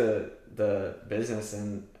back to the business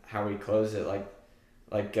and how we closed it,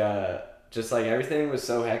 just like everything was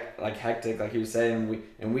so hectic, like you were saying,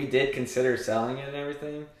 we did consider selling it and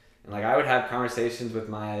everything, and like I would have conversations with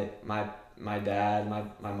my dad,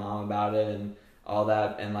 my mom about it and all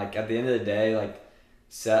that, and like at the end of the day, like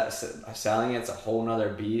selling it's a whole nother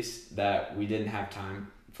beast that we didn't have time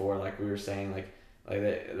for. Like we were saying,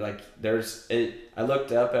 I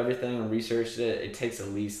looked up everything and researched it. It takes at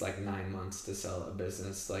least like 9 months to sell a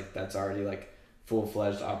business like that's already like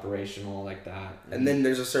full-fledged operational like that. and then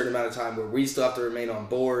there's a certain amount of time where we still have to remain on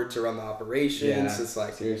board to run the operations. Yeah, It's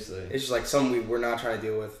like seriously. it's just like something we're not trying to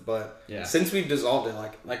deal with. But Yeah. since we've dissolved it,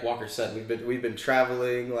 like Walker said, we've been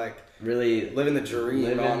traveling, like Really living the dream.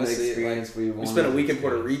 living Honestly, the experience we wanted spent a to week in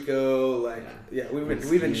Puerto experience. Rico. Like we've been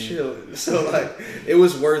Skiing. chilling. So like it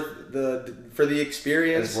was worth for the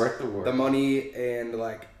experience, It's worth the work. the money, and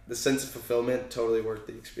like the sense of fulfillment. Totally worth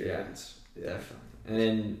the experience. Yeah. Definitely. And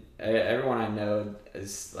then everyone I know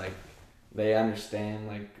is like, they understand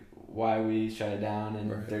like why we shut it down, and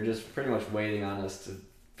Right. they're just pretty much waiting on us to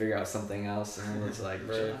figure out something else. And it's like,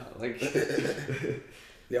 Right. chill out. Like,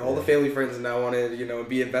 Yeah, all the family friends now want to,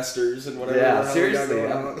 be investors and whatever. Yeah, the hell we got seriously,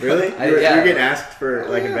 going I'm- on. Really? I- You were yeah. getting asked for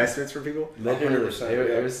like Yeah. investments for people? literally, 100%, it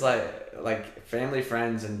yeah. was like family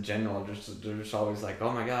friends in general. They're just always like,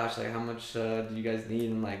 oh my gosh, like how much do you guys need?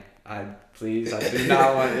 And like, I do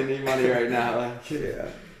not want any money right now. Like, Yeah.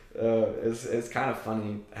 it's kind of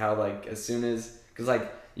funny how like as soon as, because like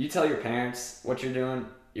you tell your parents what you're doing,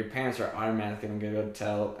 your parents are automatically gonna go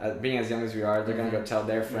tell, being as young as we are, they're gonna go tell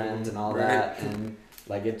their friends and all Right. that, and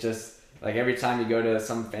like it just like every time you go to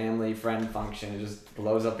some family friend function, it just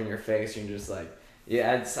blows up in your face. You're just like,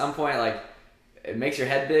 yeah, at some point like it makes your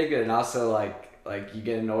head big, and also like you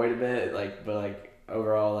get annoyed a bit, but like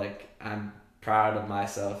overall like I'm proud of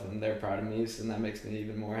myself and they're proud of me, so that makes me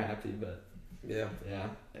even more happy. But Yeah. yeah,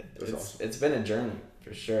 That's awesome. it's been a journey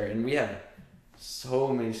for sure, and we have so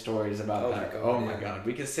many stories about Oh my that. God, Oh my yeah. god,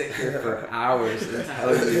 we could sit here for hours and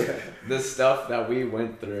tell you the stuff that we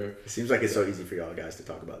went through. It seems like it's so easy for y'all guys to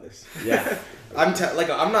talk about this. Yeah, I'm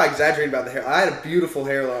not exaggerating about the hair. I had a beautiful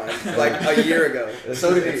hairline like a year ago.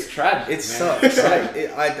 So did it's he. tragic. It man.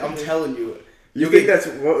 sucks. I'm telling you. You think that's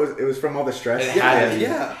what was? It was from all the stress. It Yeah, had to be.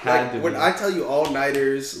 yeah. Had to Like when be. I tell you all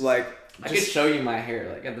nighters, like I could show you my hair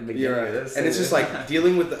like at the beginning you're of right. this, And it's just like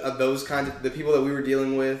dealing with those kinds of the people that we were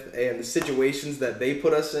dealing with and the situations that they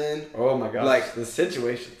put us in. oh my gosh, like- the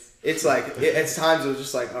situations. It's like at times it was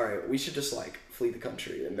just like, all right, we should just like flee the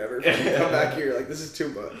country and never come back here. Like this is too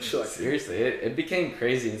much. Like Seriously, it became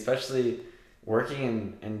crazy, especially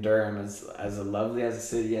working in Durham, as lovely as a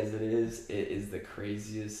city as it is the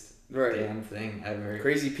craziest right. damn thing ever.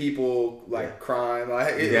 Crazy people, like crime.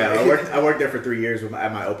 Yeah, I worked there for 3 years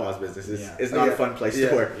at my Opa's business. It's not a fun place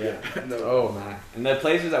to work. Yeah. No. Oh my. And the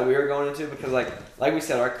places that we were going into, because like we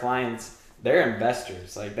said, our clients, they're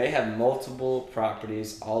investors. Like they have multiple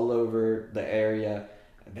properties all over the area.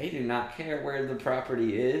 They do not care where the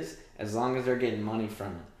property is as long as they're getting money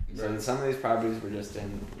from it. So Right. some of these properties were just in,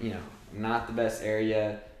 not the best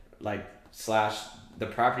area, the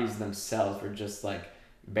properties themselves were just like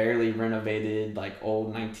barely renovated, like old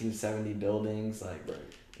 1970 buildings. Like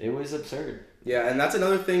it was absurd. Yeah, and that's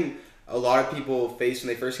another thing. a lot of people face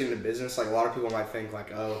when they first get into business. Like a lot of people might think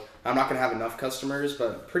like, oh, I'm not gonna have enough customers,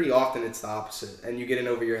 but pretty often it's the opposite, and you get in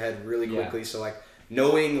over your head really quickly. Yeah. So like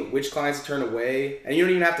knowing which clients to turn away, and you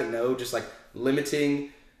don't even have to know, just like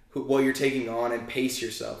limiting what you're taking on and pace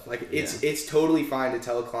yourself. Like it's totally fine to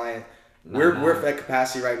tell a client, we're at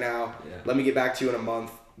capacity right now. Yeah. Let me get back to you in a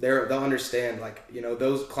month. They'll understand. Like, you know,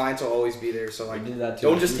 those clients will always be there. So like, We did that to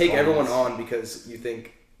don't a just few take everyone clients. on because you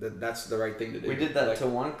think that's the right thing to do. We did that like, to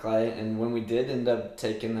one client, and when we did end up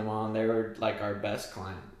taking them on, they were like our best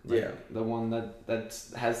client. Like, Yeah. The one that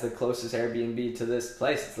has the closest Airbnb to this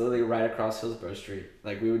place. It's literally right across Hillsborough Street.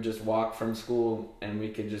 Like we would just walk from school and we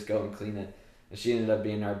could just go and clean it. And she ended up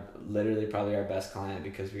being literally probably our best client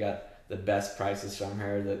because we got the best prices from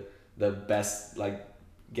her, the best like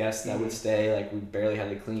guests that would stay. Like we barely had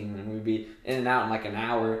to clean, and we'd be in and out in like an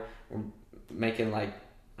hour. We're making like,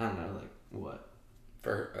 I don't know, like what?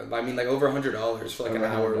 I mean, like over $100 for like an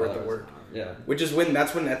hour worth of work. Yeah.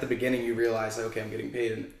 That's when at the beginning you realize, like, okay, I'm getting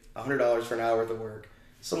paid $100 for an hour worth of work.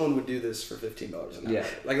 Someone would do this for $15 an hour. Yeah.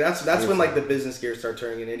 Like that's when like the business gears start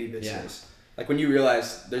turning in any business. Like when you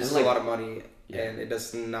realize there's And, like, a lot of money yeah. and it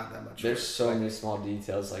does not that much. There's work. so many small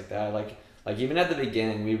details like that. Like even at the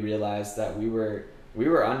beginning, we realized that we were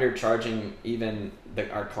undercharging even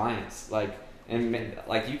our clients. Like, and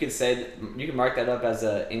like you could mark that up as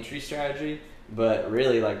a entry strategy, but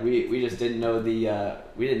really like we just didn't know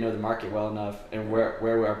the market well enough and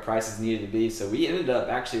where our prices needed to be. So we ended up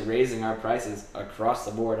actually raising our prices across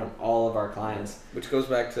the board on all of our clients. Which goes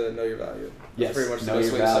back to know your value. That's Yes, pretty much the know best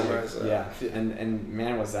your way to value. summarize that. Yeah. And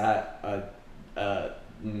man, was that a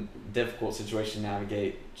difficult situation to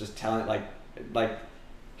navigate. Just telling like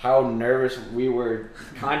how nervous we were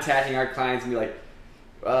contacting our clients and be like,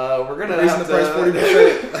 we're gonna raising have the price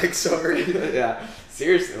 40%. Like, sorry. Yeah,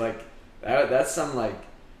 seriously, like that's some like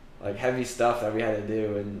heavy stuff that we had to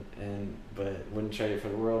do, but wouldn't trade it for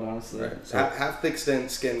the world, honestly. Right. So, Have thick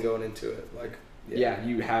skin going into it. Like, yeah,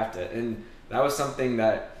 you have to, and that was something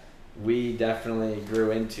that we definitely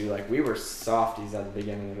grew into. Like we were softies at the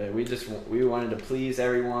beginning of it. We wanted to please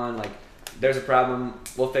everyone. Like there's a problem,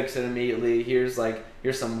 we'll fix it immediately. Here's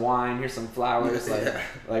some wine, here's some flowers,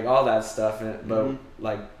 like all that stuff. But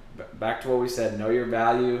like back to what we said, know your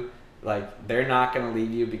value. Like they're not gonna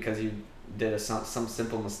leave you because you did some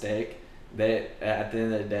simple mistake. They at the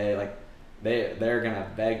end of the day, like they're gonna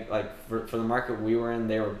beg, like for the market we were in,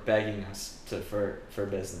 they were begging us for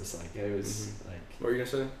business. Like it was like. What were you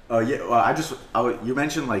gonna say? Oh yeah, well you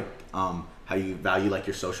mentioned like how you value like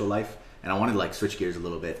your social life, and I wanted to like switch gears a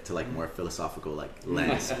little bit to like more philosophical like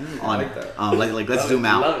lens on like that. like let's zoom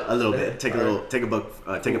out a little bit, take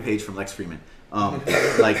a page from Lex Freeman.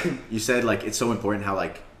 Like you said, like it's so important how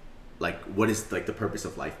like what is like the purpose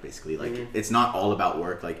of life basically. Like it's not all about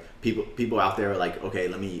work. Like people out there are like, okay,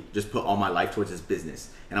 let me just put all my life towards this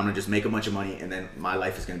business and I'm gonna just make a bunch of money and then my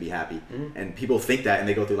life is gonna be happy. And people think that and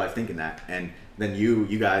they go through life thinking that, and then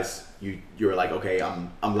you guys you're like, okay,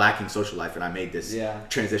 I'm lacking social life and I made this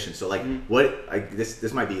transition. So like what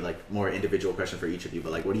this might be like more individual question for each of you,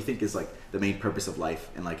 but like what do you think is like the main purpose of life,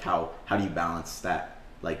 and like how do you balance that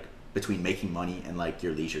like between making money and like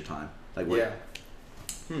your leisure time? Like what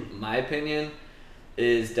My opinion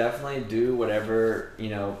is definitely do whatever,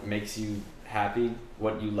 makes you happy,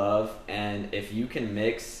 what you love. And if you can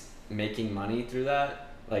mix making money through that,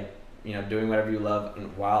 like, doing whatever you love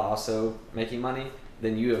and while also making money,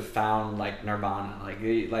 then you have found like nirvana.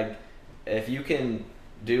 Like if you can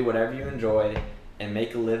do whatever you enjoy and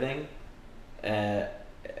make a living,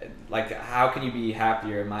 like how can you be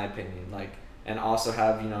happier, in my opinion? Like, and also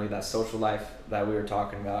have, that social life that we were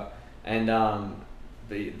talking about. And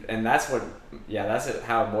that's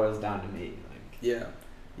how it boils down to me. Like,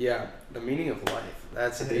 yeah, the meaning of life.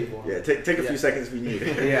 That's a big one. Yeah, take a few seconds if you need.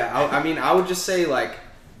 I would just say like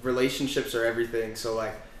relationships are everything. So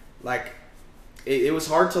like it was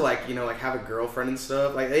hard to like have a girlfriend and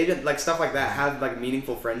stuff. Like even like stuff like that. Have like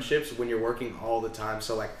meaningful friendships when you're working all the time.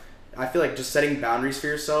 So like I feel like just setting boundaries for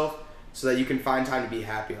yourself so that you can find time to be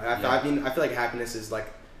happy. Like, I feel like happiness is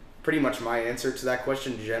like pretty much my answer to that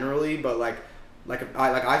question generally, but I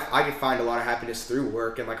could find a lot of happiness through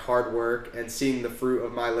work and like hard work and seeing the fruit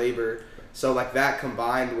of my labor. So like that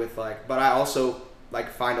combined with but I also like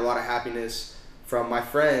find a lot of happiness from my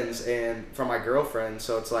friends and from my girlfriend.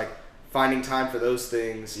 So it's like finding time for those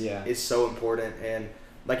things is so important. And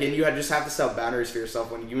you just have to set boundaries for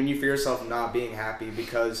yourself when you feel yourself not being happy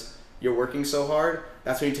because you're working so hard.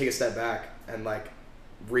 That's when you take a step back and like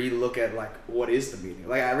re-look at like what is the meaning.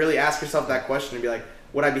 Like I really ask yourself that question and be like,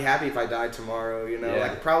 would I be happy if I died tomorrow?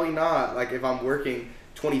 Like probably not. Like if I'm working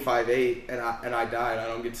 25-8 and I die and I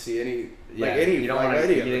don't get to see any you don't want to.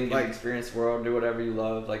 any You of it. didn't get to experience the world, do whatever you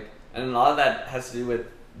love, like, and a lot of that has to do with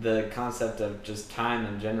the concept of just time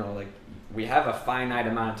in general. Like, we have a finite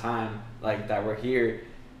amount of time, like, that we're here,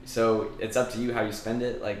 so it's up to you how you spend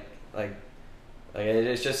it. Like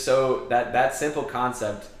it's just so that simple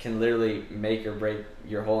concept can literally make or break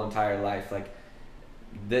your whole entire life. Like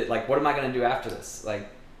what am I gonna do after this? Like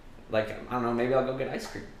I don't know, maybe I'll go get ice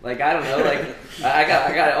cream. Like, I don't know, like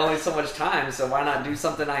I got only so much time, so why not do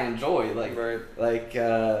something I enjoy? Like,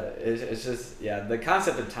 it's just, yeah, the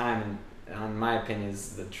concept of time, in my opinion,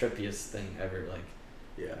 is the trippiest thing ever. Like,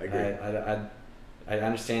 yeah, I agree. I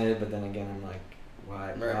understand it, but then again, I'm like,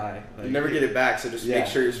 why? Right. Why? Like, You never get it back, so just make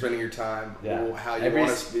sure you're spending your time how you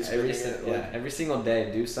want to be spending it. Yeah, every single day,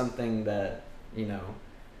 do something that, you know,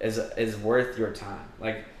 is worth your time.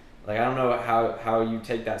 Like I don't know how you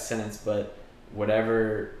take that sentence, but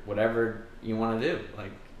whatever you want to do,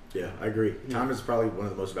 like. Yeah, I agree. Time is probably one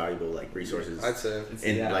of the most valuable, like, resources. I'd say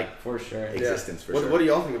in like for sure existence. For what, sure. What do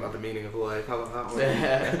y'all think about the meaning of life? How about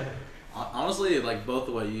that one? Honestly, like, both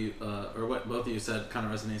of what you or what both of you said kind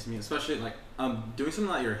of resonates with me, especially like doing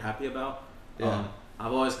something that you're happy about. Yeah.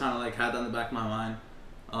 I've always kind of like had that in the back of my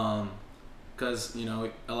mind, because you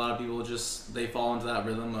know, a lot of people just they fall into that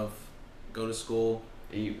rhythm of go to school,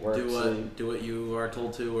 eat, work, sleep. do what you are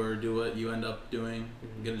told to, or do what you end up doing,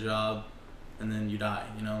 get a job, and then you die.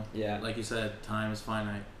 You know. Yeah. Like you said, time is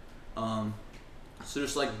finite. So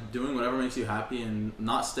just like doing whatever makes you happy and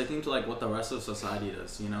not sticking to like what the rest of society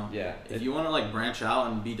does, you know? Yeah. If you want to like branch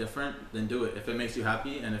out and be different, then do it. If it makes you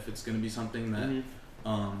happy and if it's going to be something that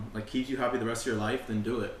like keeps you happy the rest of your life, then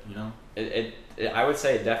do it, you know? It I would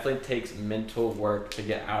say it definitely takes mental work to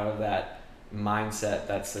get out of that mindset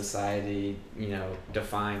that society, you know,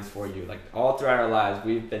 defines for you. Like, all throughout our lives,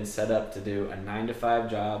 we've been set up to do a 9-to-5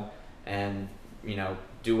 job and, you know,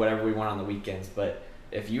 do whatever we want on the weekends. But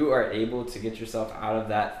if you are able to get yourself out of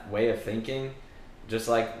that way of thinking, just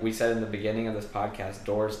like we said in the beginning of this podcast,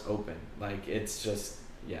 doors open. Like, it's just,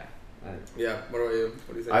 yeah. Yeah. What about you?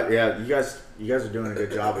 What do you think? Yeah, you guys are doing a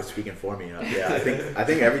good job of speaking for me. Yeah, I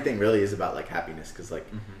think everything really is about like happiness, because like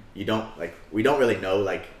we don't really know,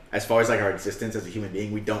 like, as far as like our existence as a human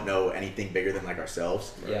being, we don't know anything bigger than like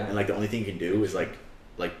ourselves. Yeah. And like the only thing you can do is like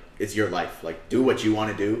it's your life. Like, do what you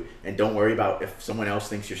want to do, and don't worry about if someone else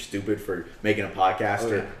thinks you're stupid for making a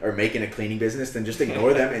podcast or making a cleaning business. Then just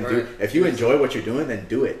ignore them and do. If you enjoy what you're doing, then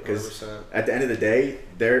do it. Because at the end of the day,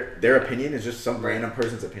 their opinion is just some random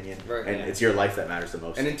person's opinion, and it's your life that matters the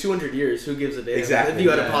most. And in 200 years, who gives a damn? Exactly. If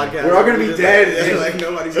you had a podcast, we're all gonna be dead. Like,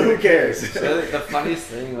 nobody's. Who cares? So the funniest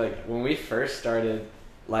thing, like, when we first started,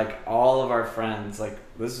 like, all of our friends, like,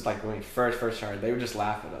 this is like when we first started, they would just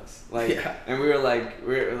laugh at us, like, and we were like,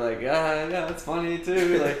 yeah, that's funny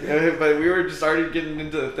too, like, but we were just started getting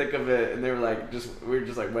into the thick of it, and they were like, we were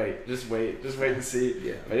just like, wait and see.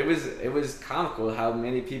 Yeah. But it was comical how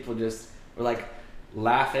many people just were like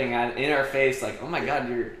laughing in our face, like, oh my god,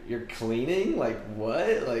 you're cleaning, like,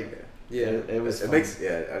 what, like, it was. It makes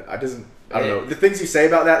I don't know. The things you say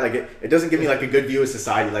about that, like, it doesn't give me like a good view of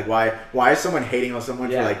society. Like, why is someone hating on someone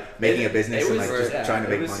for like making a business and like just trying to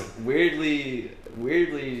make money?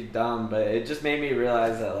 Weirdly dumb, but it just made me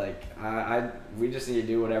realize that, like, we just need to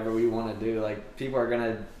do whatever we want to do. Like, people are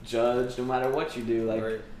gonna judge no matter what you do.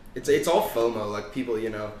 Like, it's all FOMO. Like, people,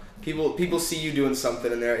 you know, people see you doing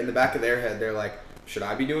something, and they're in the back of their head, they're like, should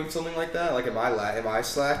I be doing something like that? Like, am I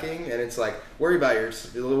slacking? And it's like, worry about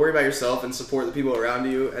yourself and support the people around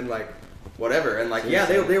you, and like, whatever. And like,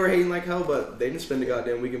 they were hating like hell, but they didn't spend a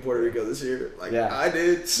goddamn week in Puerto Rico this year. Like, I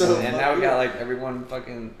did. So and now we got like everyone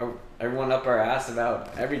up our ass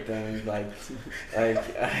about everything. Like I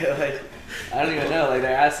don't even know. Like,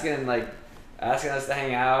 they're asking us to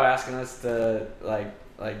hang out, asking us to like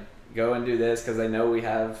go and do this because they know we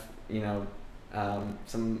have, you know,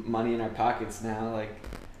 some money in our pockets now, like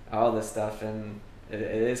all this stuff, and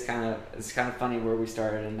it's kind of funny where we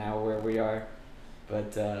started and now where we are,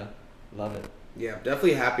 but love it. Yeah,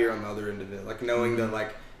 definitely happier on the other end of it, like knowing that,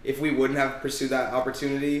 like, if we wouldn't have pursued that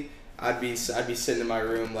opportunity, I'd be sitting in my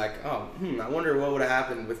room like, oh, I wonder what would have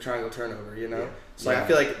happened with triangle turnover, you know? So like, I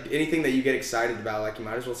feel like anything that you get excited about, like, you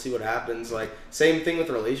might as well see what happens. Like, same thing with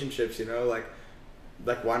relationships, you know, like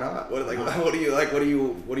why not? What are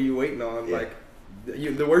you waiting on? Yeah. Like,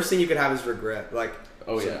 the worst thing you could have is regret. Like,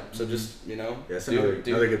 so just, you know. Yeah, that's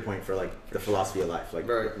another good point for like the philosophy of life. Like,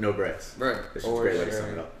 no regrets. Right. It's just a great way to sum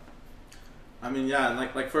it up. I mean, yeah, and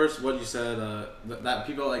like first what you said, that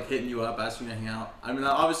people like hitting you up, asking you to hang out. I mean,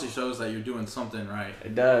 that obviously shows that you're doing something right.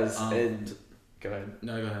 It does. Go ahead.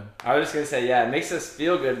 No, go ahead. I was just gonna say, yeah, it makes us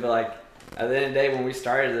feel good, but like, at the end of the day, when we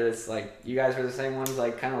started it, it's like you guys were the same ones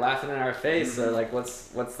like kind of laughing in our face. So like, what's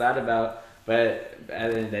that about? But at the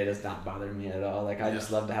end of the day, it does not bother me at all. Like I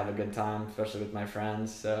just love to have a good time, especially with my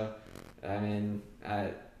friends. So I mean,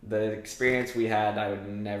 the experience we had, I would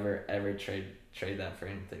never ever trade that for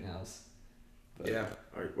anything else. But, yeah.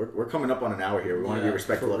 All right, we're coming up on an hour here. We want to be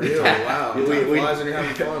respectful of Real, your time. wow. We- Time we- flies when you're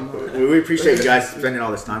having fun. We appreciate you guys spending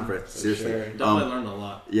all this time for us. Seriously. sure. Definitely learned a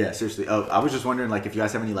lot. Yeah, seriously. Oh, I was just wondering, like, if you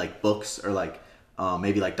guys have any like books or like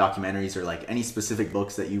maybe like documentaries or like any specific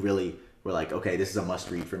books that you really were like, okay, this is a must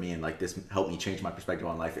read for me, and like this helped me change my perspective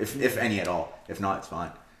on life, if any at all. If not, it's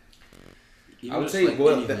fine. Even I would just, say like,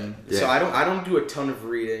 anything. so I don't do a ton of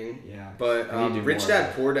reading. Yeah. But I need to do Rich more Dad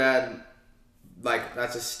of Poor Dad, like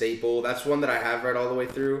that's a staple. That's one that I have read all the way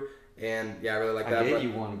through, and yeah, I really like that. I gave but,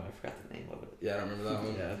 you one, but I forgot the name of it. yeah, I don't remember that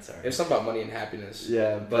one. Yeah, that's alright. It was something about money and happiness.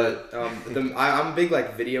 Yeah, But I'm a big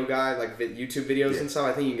like video guy, like YouTube videos Yeah. and stuff.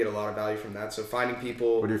 I think you can get a lot of value from that. So finding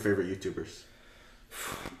people, What are your favorite YouTubers?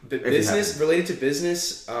 business related to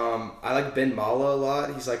business. I like Ben Mala a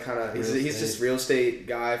lot. He's like kind of he's this real estate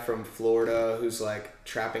guy from Florida who's like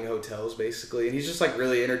trapping hotels basically, and he's just like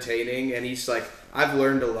really entertaining. And he's like I've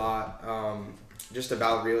learned a lot just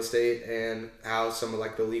about real estate and how some of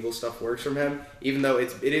like the legal stuff works from him. Even though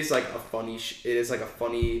it is like a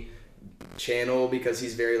funny channel because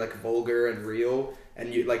he's very like vulgar and real,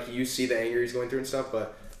 and you see the anger he's going through and stuff.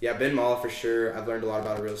 But yeah, Ben Mala for sure. I've learned a lot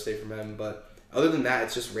about real estate from him, but. Other than that,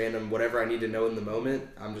 it's just random. Whatever I need to know in the moment,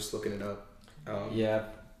 I'm just looking it up. yeah,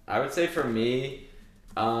 I would say for me,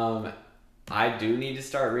 I do need to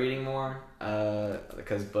start reading more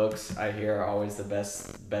because books I hear are always the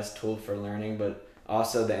best tool for learning. But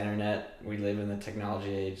also the internet. We live in the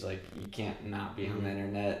technology age. Like you can't not be on the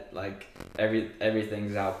internet. Like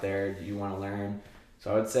everything's out there. You want to learn.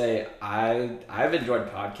 So I would say I've enjoyed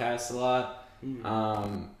podcasts a lot.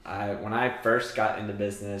 When I first got into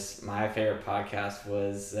business, my favorite podcast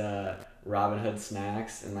was Robin Hood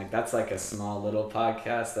Snacks, and like that's like a small little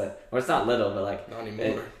podcast that, well, it's not little, but like Not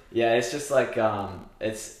anymore. it's just like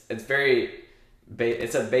it's very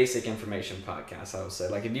it's a basic information podcast. I would say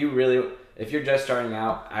like if you're just starting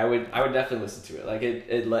out, I would definitely listen to it. Like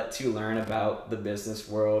it lets you learn about the business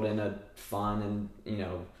world in a fun and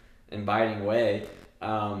inviting way.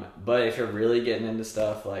 But if you're really getting into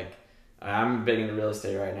stuff like I'm big into real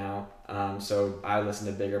estate right now, so I listen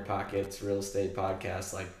to Bigger Pockets real estate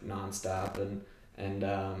podcasts like nonstop, and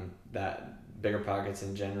that Bigger Pockets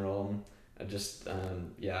in general, and just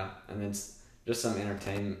and then just some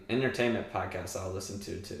entertainment podcasts I'll listen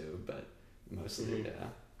to too, but mostly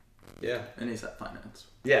Yeah. And ASAP Finance.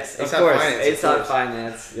 yes, of ASAP course, Finance, of ASAP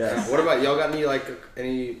course. Yes. What about y'all? Got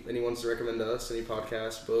any ones to recommend to us? Any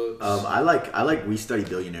podcasts, books? I like We Study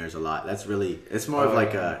Billionaires a lot. That's really it's more of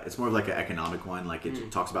like an economic one. Like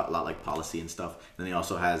it talks about a lot like policy and stuff. Then he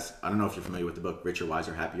also has, I don't know if you're familiar with the book Richer,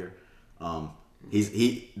 Wiser, Happier.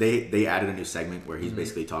 They added a new segment where he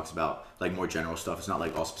basically talks about like more general stuff. It's not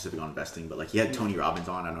like all specific on investing, but like he had Tony Robbins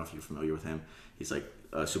on. I don't know if you're familiar with him. He's like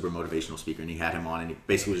a super motivational speaker, and he had him on, and he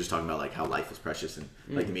basically was just talking about like how life is precious and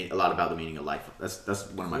like a lot about the meaning of life. That's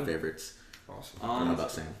one of my favorites. Awesome. I don't know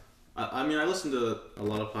about Sam. I mean, I listen to a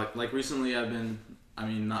lot of like recently.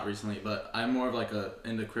 Not recently, but I'm more of like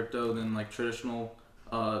into crypto than like traditional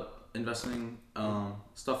investing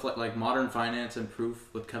stuff like Modern Finance and Proof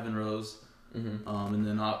with Kevin Rose, and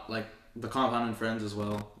then like the Compound and Friends as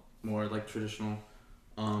well, more like traditional.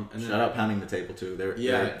 And Shout out Pounding the Table too. They're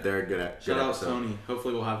good at. Shout out Tony.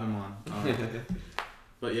 Hopefully we'll have him on.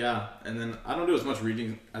 But yeah, and then I don't do as much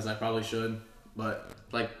reading as I probably should, but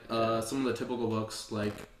like some of the typical books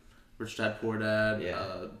like Rich Dad Poor Dad,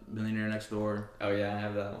 Millionaire Next Door. Oh yeah, I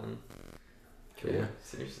have that one. Cool. Yeah.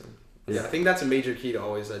 Seriously. Yeah, I think that's a major key to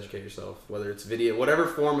always educate yourself, whether it's video, whatever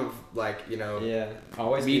form of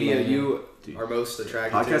Always media be learning. you are most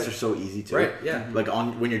attracted Podcasts to. are so easy too. Right, yeah. Like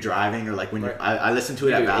when you're driving or like when Right. I listen to it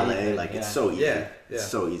You at do ballet. anything, Like it's yeah. so easy. Yeah, It's yeah.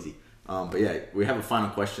 so easy. But yeah, we have a final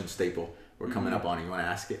question, Staple. We're coming up on it. You want to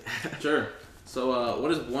ask it? Sure. So what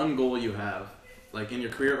is one goal you have, like in your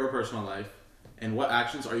career or personal life, and what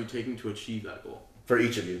actions are you taking to achieve that goal? For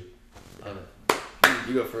each of you. Love it.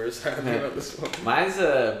 You go first. I don't know about this one. Mine's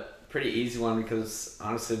a pretty easy one because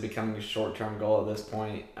honestly becoming a short-term goal at this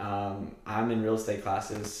point. I'm in real estate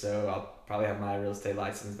classes, so I'll probably have my real estate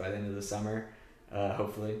license by the end of the summer.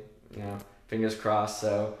 Hopefully, fingers crossed.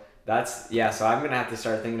 So so I'm gonna have to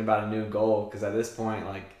start thinking about a new goal because at this point,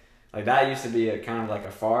 like that used to be a kind of like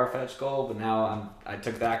a far-fetched goal, but now I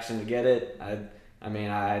took the action to get it. I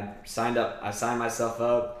signed myself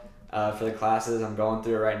up for the classes. I'm going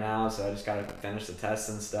through it right now, so I just gotta finish the tests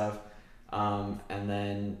and stuff. And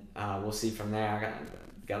then we'll see from there.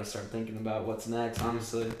 I got to start thinking about what's next.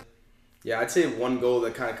 Honestly. Yeah, I'd say one goal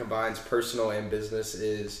that kind of combines personal and business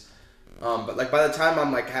is, but like by the time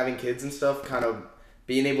I'm like having kids and stuff, kind of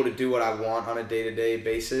being able to do what I want on a day-to-day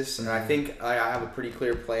basis. And I think I have a pretty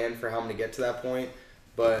clear plan for how I'm going to get to that point.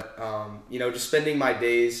 But, you know, just spending my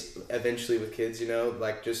days eventually with kids, you know,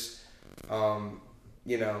 like just,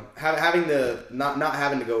 you know, having the, not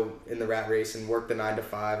having to go in the rat race and work the 9 to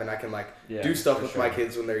 5, and I can like do stuff with my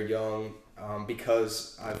kids when they're young,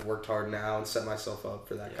 because I've worked hard now and set myself up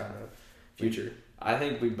for that kind of future. I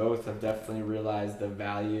think we both have definitely realized the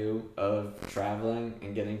value of traveling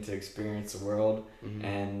and getting to experience the world,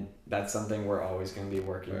 and that's something we're always going to be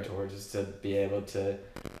working towards, is to be able to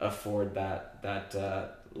afford that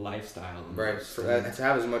lifestyle. Right, to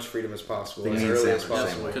have as much freedom as possible, Things as ain't early as same way.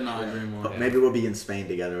 possible. Could not agree more. But maybe we'll be in Spain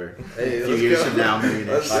together Hey, a few let's years go. from now.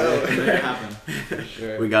 Millionaires. Let's go. Make it happen. For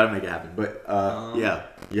sure. We gotta make it happen. But yeah,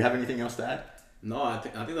 you have anything else to add? No, I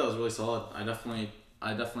think that was really solid. I definitely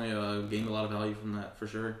gained a lot of value from that for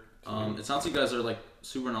sure. It sounds like you guys are like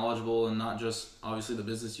super knowledgeable, and not just obviously the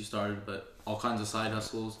business you started, but all kinds of side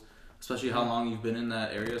hustles, especially how long you've been in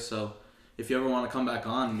that area. So if you ever want to come back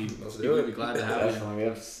on, we'd be glad to have you.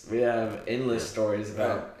 Definitely, we have endless stories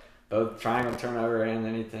about both triangle turnover and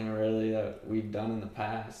anything really that we've done in the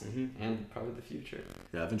past and probably the future.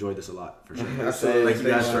 Yeah, I've enjoyed this a lot for sure. Absolutely. Thank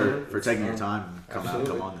you guys Thanks, for taking your time and come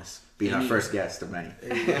on this, being our first guest of many.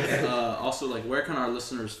 Also, like, where can our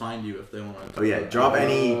listeners find you if they want to? Oh yeah, drop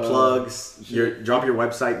any plugs. Drop your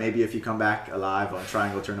website maybe if you come back alive on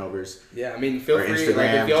Triangle Turnovers. Yeah, I mean, feel Or free. Instagram,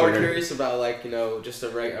 Like, if y'all are Twitter. curious about like, you know, just a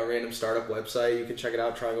random startup website, you can check it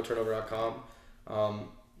out, triangleturnover.com.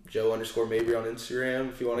 Joe_Mabry on Instagram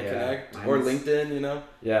if you want to connect, or LinkedIn. You know.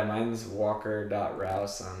 Yeah, mine's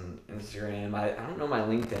walker.rouse on Instagram. I don't know my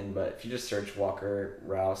LinkedIn, but if you just search Walker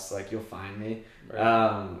Rouse, like, you'll find me.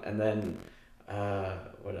 Right. And then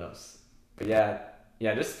what else? But yeah,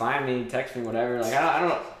 just find me, text me, whatever. Like,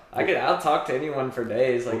 I'll talk to anyone for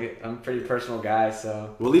days. Like, I'm a pretty personal guy,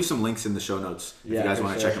 so. We'll leave some links in the show notes if you guys for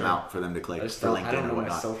want to sure. check them out for them to click for I LinkedIn don't or know my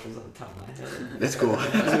whatnot. socials on the top of my head. That's cool.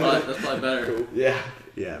 That's probably better. Cool. Yeah.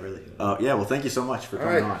 Yeah, really. Yeah, well, thank you so much for All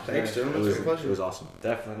coming right. on. Thanks, gentlemen. It's been a pleasure. It was awesome.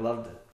 Definitely loved it.